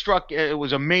thing that struck it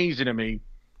was amazing to me,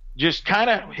 just kind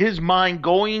of his mind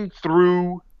going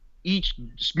through each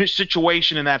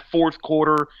situation in that fourth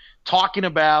quarter, talking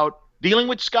about dealing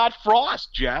with Scott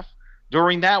Frost, Jeff,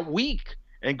 during that week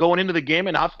and going into the game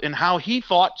and how he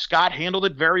thought Scott handled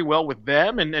it very well with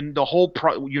them and the whole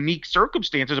unique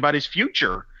circumstances about his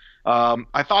future.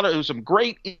 I thought it was some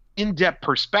great in-depth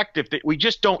perspective that we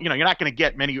just don't, you're not going to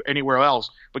get anywhere else,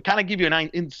 but kind of give you an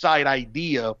inside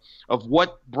idea of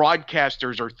what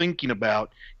broadcasters are thinking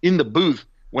about in the booth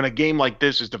when a game like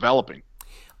this is developing.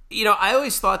 I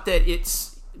always thought that it's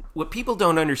what people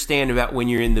don't understand about when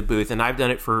you're in the booth, and I've done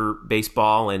it for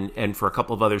baseball and for a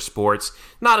couple of other sports,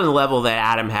 not on the level that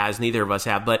Adam has, neither of us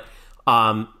have, but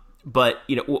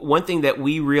one thing that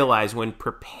we realize when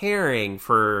preparing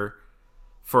for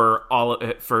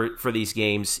these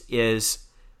games is,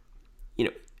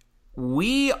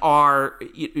 we are,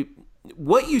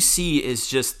 what you see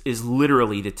is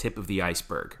literally the tip of the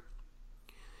iceberg.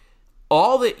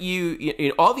 All that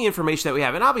all the information that we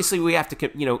have, and obviously we have to,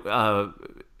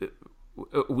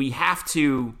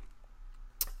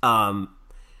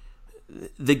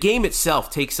 the game itself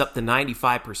takes up the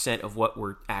 95% of what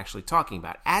we're actually talking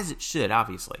about, as it should,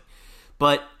 obviously.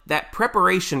 But that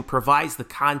preparation provides the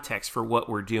context for what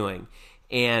we're doing,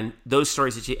 and those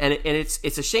stories that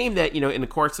it's a shame that in the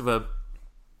course of a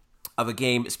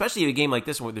game, especially a game like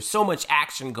this one where there's so much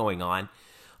action going on,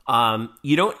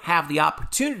 you don't have the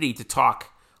opportunity to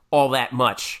talk all that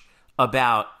much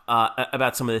about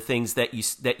some of the things that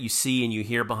you see and you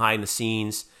hear behind the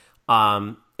scenes.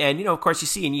 And of course, you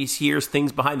see and you hear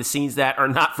things behind the scenes that are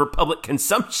not for public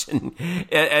consumption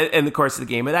in the course of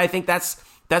the game. And I think that's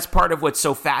part of what's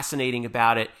so fascinating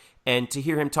about it. And to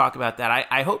hear him talk about that,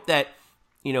 I hope that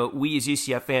we as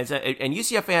UCF fans, and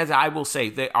UCF fans, I will say,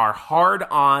 they are hard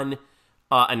on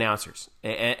announcers,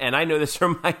 and I know this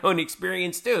from my own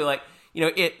experience too. Like,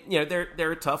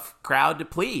 they're a tough crowd to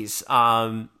please.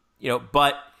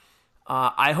 But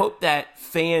I hope that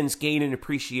fans gain an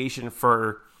appreciation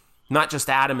for not just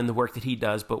Adam and the work that he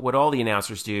does, but what all the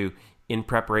announcers do in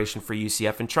preparation for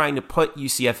UCF and trying to put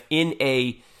UCF in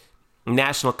a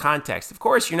national context. Of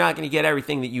course, you're not going to get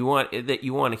everything that you want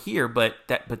to hear, but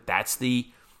that's the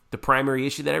primary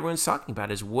issue that everyone's talking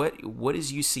about is what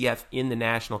is UCF in the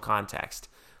national context,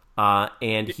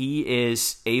 and he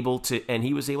was able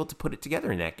to put it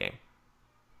together in that game.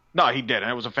 No, he did, and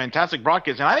it was a fantastic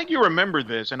broadcast. And I think you remember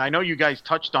this, and I know you guys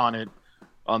touched on it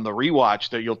on the rewatch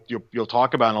that you'll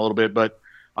talk about in a little bit. But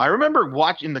I remember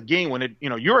watching the game when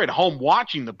you're at home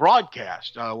watching the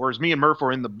broadcast, whereas me and Murph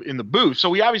were in the booth. So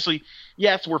we obviously,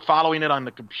 yes, we're following it on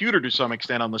the computer to some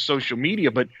extent on the social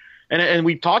media, but. And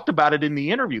we talked about it in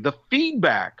the interview. The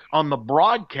feedback on the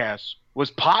broadcast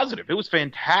was positive. It was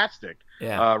fantastic.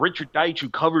 Yeah. Richard Deitch, who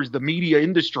covers the media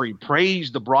industry,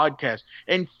 praised the broadcast.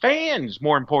 And fans,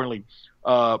 more importantly,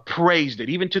 praised it.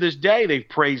 Even to this day, they've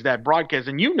praised that broadcast.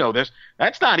 And you know this.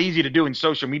 That's not easy to do in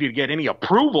social media to get any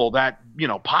approval that,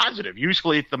 positive.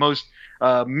 Usually it's the most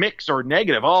mixed or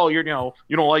negative. Oh, you don't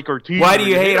like our team. Why do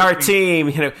you hate our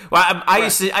team?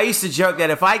 I used to joke that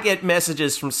if I get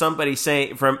messages from somebody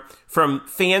saying from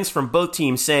fans from both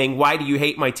teams saying, "Why do you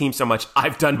hate my team so much?"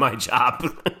 I've done my job.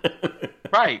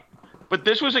 Right. But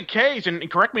this was a case,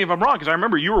 and correct me if I'm wrong, because I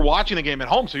remember you were watching the game at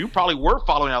home, so you probably were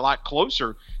following it a lot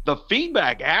closer. The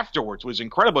feedback afterwards was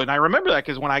incredible, and I remember that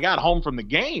because when I got home from the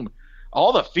game,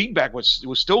 all the feedback was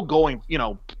still going,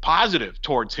 positive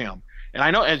towards him. And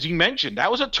I know, as you mentioned,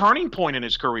 that was a turning point in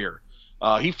his career.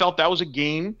 He felt that was a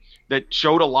game that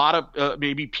showed a lot of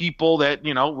maybe people that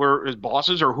were his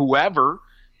bosses or whoever,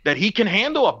 that he can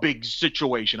handle a big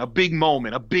situation, a big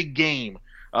moment, a big game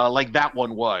like that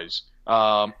one was.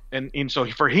 And so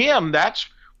for him, that's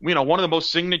one of the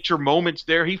most signature moments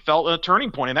there. He felt a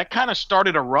turning point, and that kind of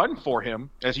started a run for him,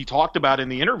 as he talked about in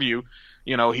the interview.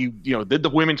 He did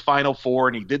the women's Final Four,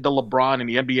 and he did the LeBron and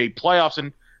the NBA playoffs,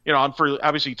 and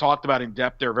obviously he talked about in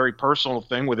depth their very personal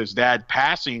thing with his dad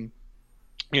passing,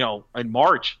 in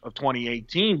March of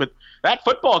 2018. But that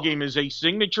football game is a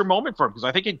signature moment for him, because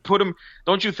I think it put him,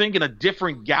 don't you think, in a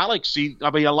different galaxy?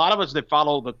 I mean, a lot of us that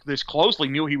follow this closely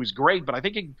knew he was great, but I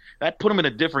think that put him in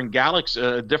a different galaxy,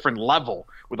 a different level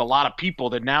with a lot of people,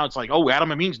 that now it's like, oh,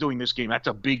 Adam Amin's doing this game. That's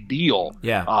a big deal.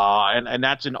 Yeah. And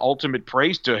that's an ultimate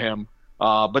praise to him.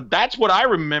 But that's what I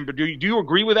remember. Do you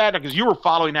agree with that? Because you were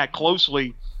following that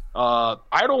closely. I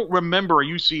don't remember a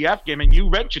UCF game, and you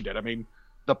mentioned it. I mean,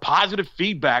 the positive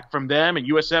feedback from them and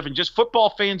USF and just football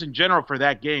fans in general for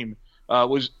that game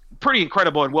was pretty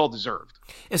incredible and well-deserved.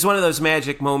 It's one of those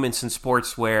magic moments in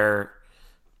sports where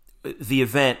the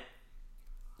event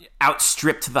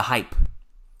outstripped the hype.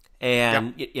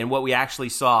 And what we actually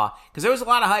saw, because there was a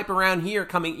lot of hype around here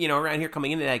coming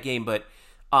into that game, but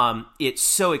it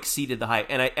so exceeded the hype.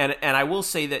 And I will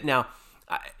say that now,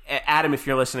 Adam, if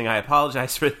you're listening, I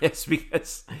apologize for this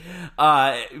because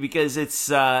it's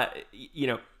I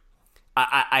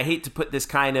hate to put this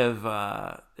kind of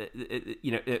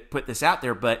put this out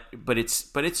there, but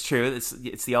it's true. It's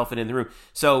the elephant in the room.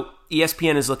 So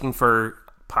ESPN is looking for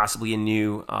possibly a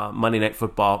new Monday Night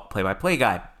Football play-by-play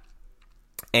guy,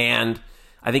 and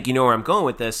I think you know where I'm going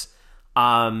with this.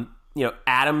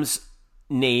 Adam's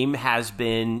name has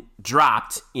been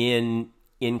dropped in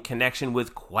connection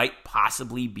with quite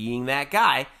possibly being that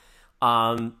guy.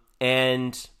 And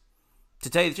to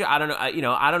tell you the truth, I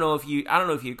don't know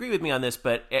if you agree with me on this,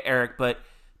 but Eric, but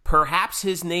perhaps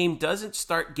his name doesn't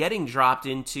start getting dropped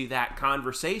into that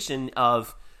conversation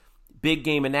of big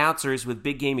game announcers with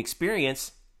big game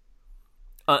experience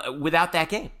without that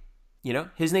game.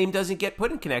 His name doesn't get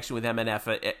put in connection with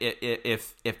MNF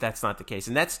if that's not the case.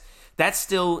 And that's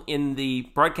still in the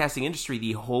broadcasting industry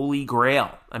the holy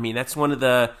grail. I mean, that's one of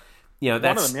the, that's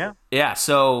one of them, yeah.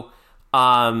 So,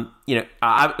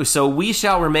 so we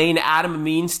shall remain Adam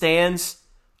Amin stands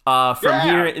from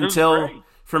here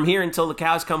until the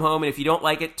cows come home. And if you don't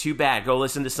like it, too bad. Go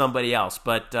listen to somebody else.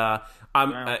 But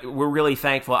we're really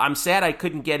thankful. I'm sad I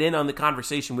couldn't get in on the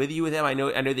conversation with him. I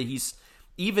know that he's,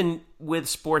 even with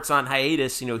sports on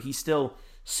hiatus, he's still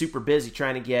super busy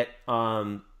trying to get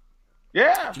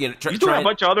he's doing a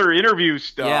bunch of other interview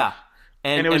stuff. Yeah.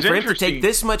 And it was for him to take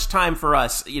this much time for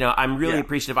us, I'm really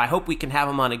appreciative. I hope we can have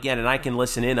him on again and I can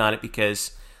listen in on it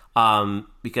because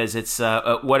it's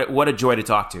what a joy to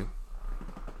talk to.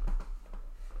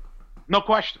 No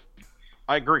question.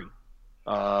 I agree.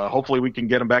 Hopefully we can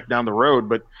get him back down the road,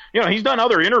 but he's done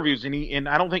other interviews and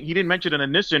I don't think he didn't mention it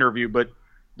in this interview, but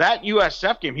that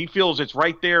USF game, he feels it's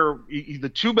right there.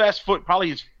 The two best probably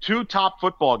his two top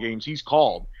football games he's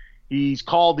called. He's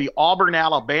called the Auburn,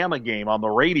 Alabama game on the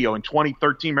radio in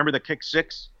 2013. Remember the kick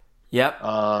six? Yep. He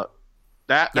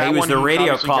was the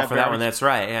radio call for that one. That's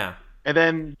right. Yeah. And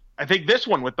then I think this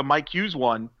one with the Mike Hughes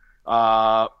one,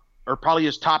 are probably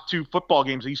his top two football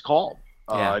games he's called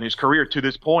in his career to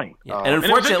this point. Yeah. And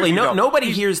unfortunately,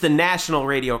 nobody hears the national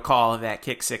radio call of that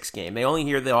kick six game. They only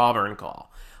hear the Auburn call.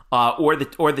 Or the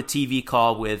TV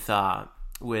call with Vern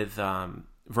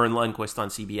Lundquist on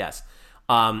CBS,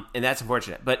 and that's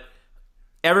unfortunate. But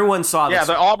everyone saw this. Yeah,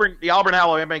 the Auburn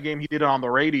Alabama game, he did it on the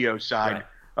radio side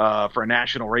for a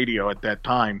national radio at that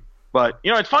time. But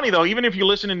it's funny though. Even if you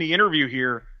listen in the interview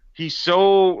here, he's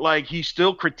so he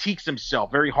still critiques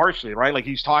himself very harshly, right? Like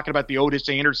he's talking about the Otis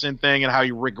Anderson thing and how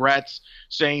he regrets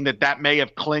saying that may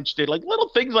have clinched it, like little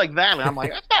things like that. And I'm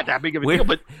like, that's not that big of a deal.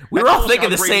 But we're all thinking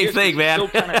the same thing, man.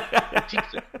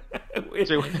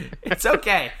 It's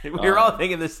okay. We're all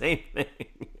thinking the same thing.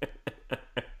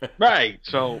 Right.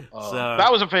 So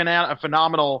that was a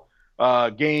phenomenal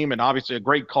game, and obviously a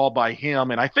great call by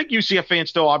him. And I think UCF fans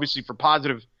still, obviously, for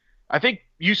positive. I think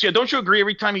UCF. Don't you agree?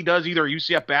 Every time he does either a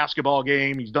UCF basketball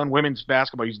game, he's done women's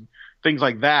basketball, things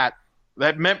like that.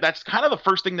 That's kind of the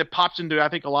first thing that pops into, I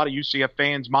think, a lot of UCF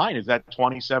fans' mind is that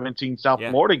 2017 South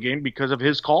Florida game because of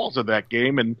his calls of that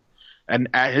game and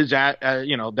his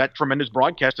that tremendous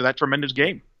broadcast of that tremendous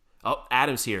game. Oh,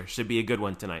 Adam's here. Should be a good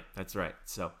one tonight. That's right.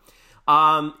 So,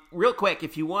 real quick,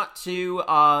 if you want to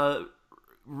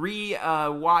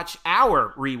watch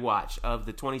our rewatch of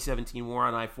the 2017 War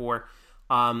on I-4,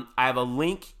 I have a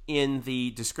link in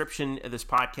the description of this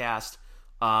podcast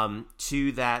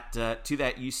to that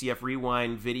UCF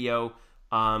Rewind video.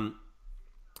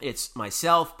 It's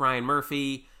myself, Brian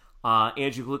Murphy,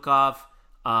 Andrew Glukov,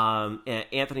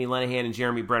 Anthony Lenahan, and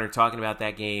Jeremy Brenner talking about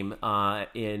that game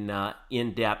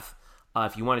in depth.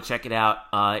 If you want to check it out,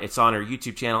 it's on our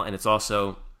YouTube channel, and it's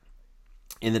also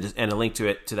and a link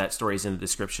to that story is in the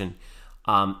description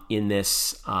in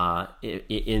this on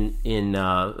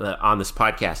this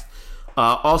podcast.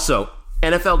 Also,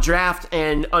 NFL draft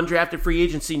and undrafted free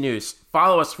agency news.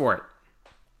 Follow us for it.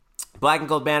 Black and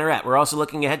Gold Banneret. We're also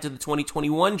looking ahead to the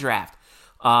 2021 draft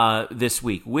this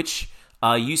week. Which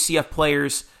UCF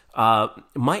players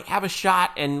might have a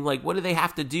shot, and what do they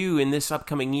have to do in this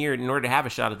upcoming year in order to have a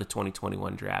shot at the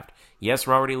 2021 draft? Yes,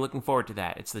 we're already looking forward to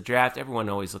that. It's the draft.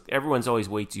 Everyone's always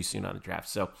way too soon on the draft.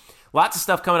 So lots of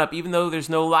stuff coming up. Even though there's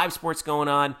no live sports going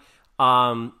on,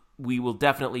 we will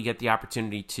definitely get the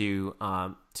opportunity to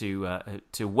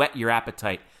whet your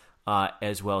appetite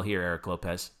as well here, Eric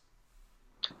Lopez.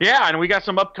 Yeah, and we got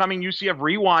some upcoming UCF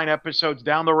Rewind episodes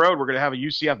down the road. We're going to have a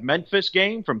UCF Memphis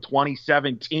game from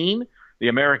 2017, the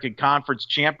American Conference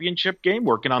Championship game,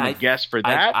 working on the guest for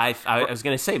that. I was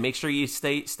going to say, make sure you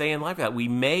stay in line for that. We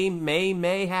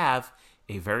may have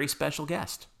a very special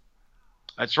guest.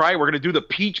 That's right. We're going to do the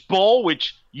Peach Bowl,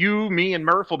 which you, me, and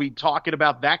Murph will be talking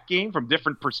about that game from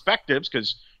different perspectives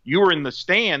because you were in the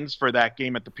stands for that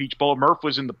game at the Peach Bowl. Murph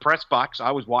was in the press box. I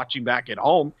was watching back at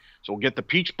home, so we'll get the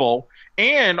Peach Bowl.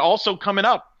 And also coming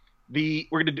up,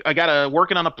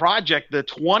 working on a project, the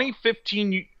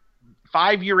 2015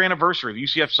 5-year anniversary of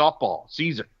UCF softball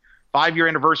season. 5-year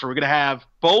anniversary. We're going to have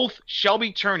both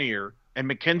Shelby Turnier and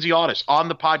Mackenzie Audis on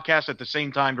the podcast at the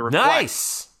same time to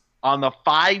reflect on the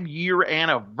 5-year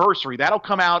anniversary. That'll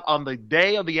come out on the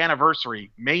day of the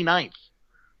anniversary, May 9th.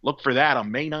 Look for that on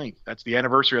May 9th. That's the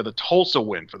anniversary of the Tulsa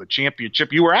win for the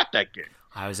championship. You were at that game.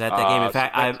 I was at that game. In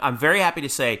fact, I'm very happy to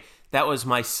say that was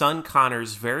my son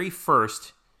Connor's very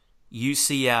first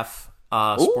UCF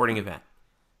sporting event.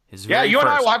 You and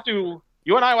I will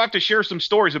have to share some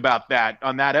stories about that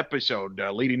on that episode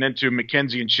leading into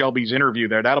Mackenzie and Shelby's interview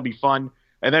there. That'll be fun.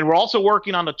 And then we're also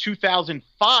working on the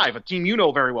 2005, a team you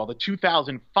know very well, the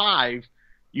 2005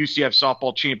 UCF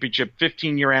Softball Championship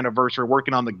 15-year anniversary,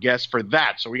 working on the guests for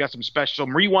that. So we got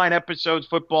some rewind episodes,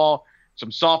 football,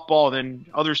 some softball, then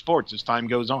other sports as time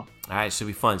goes on. All right, should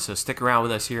be fun. So stick around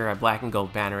with us here at Black and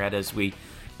Gold Banneret as we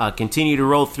continue to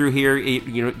roll through here.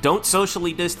 Don't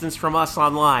socially distance from us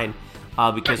online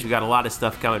because we got a lot of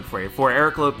stuff coming for you. For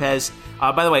Eric Lopez,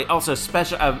 by the way, also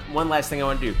special. One last thing I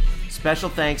want to do. Special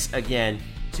thanks again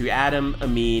to Adam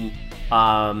Amin.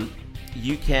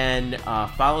 You can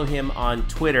follow him on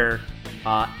Twitter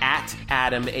at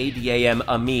Adam, A-D-A-M,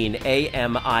 Amin,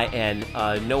 A-M-I-N.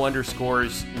 No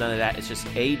underscores, none of that. It's just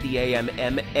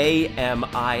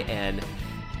A-D-A-M-M-A-M-I-N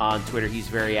on Twitter. He's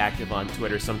very active on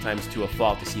Twitter, sometimes to a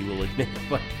fault, as he will admit.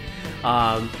 But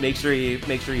make sure you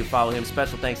follow him.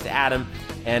 Special thanks to Adam,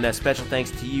 and special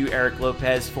thanks to you, Eric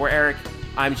Lopez. For Eric,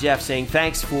 I'm Jeff saying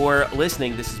thanks for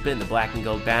listening. This has been the Black and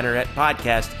Gold Banneret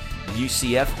Podcast,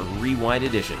 UCF Rewind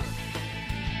Edition.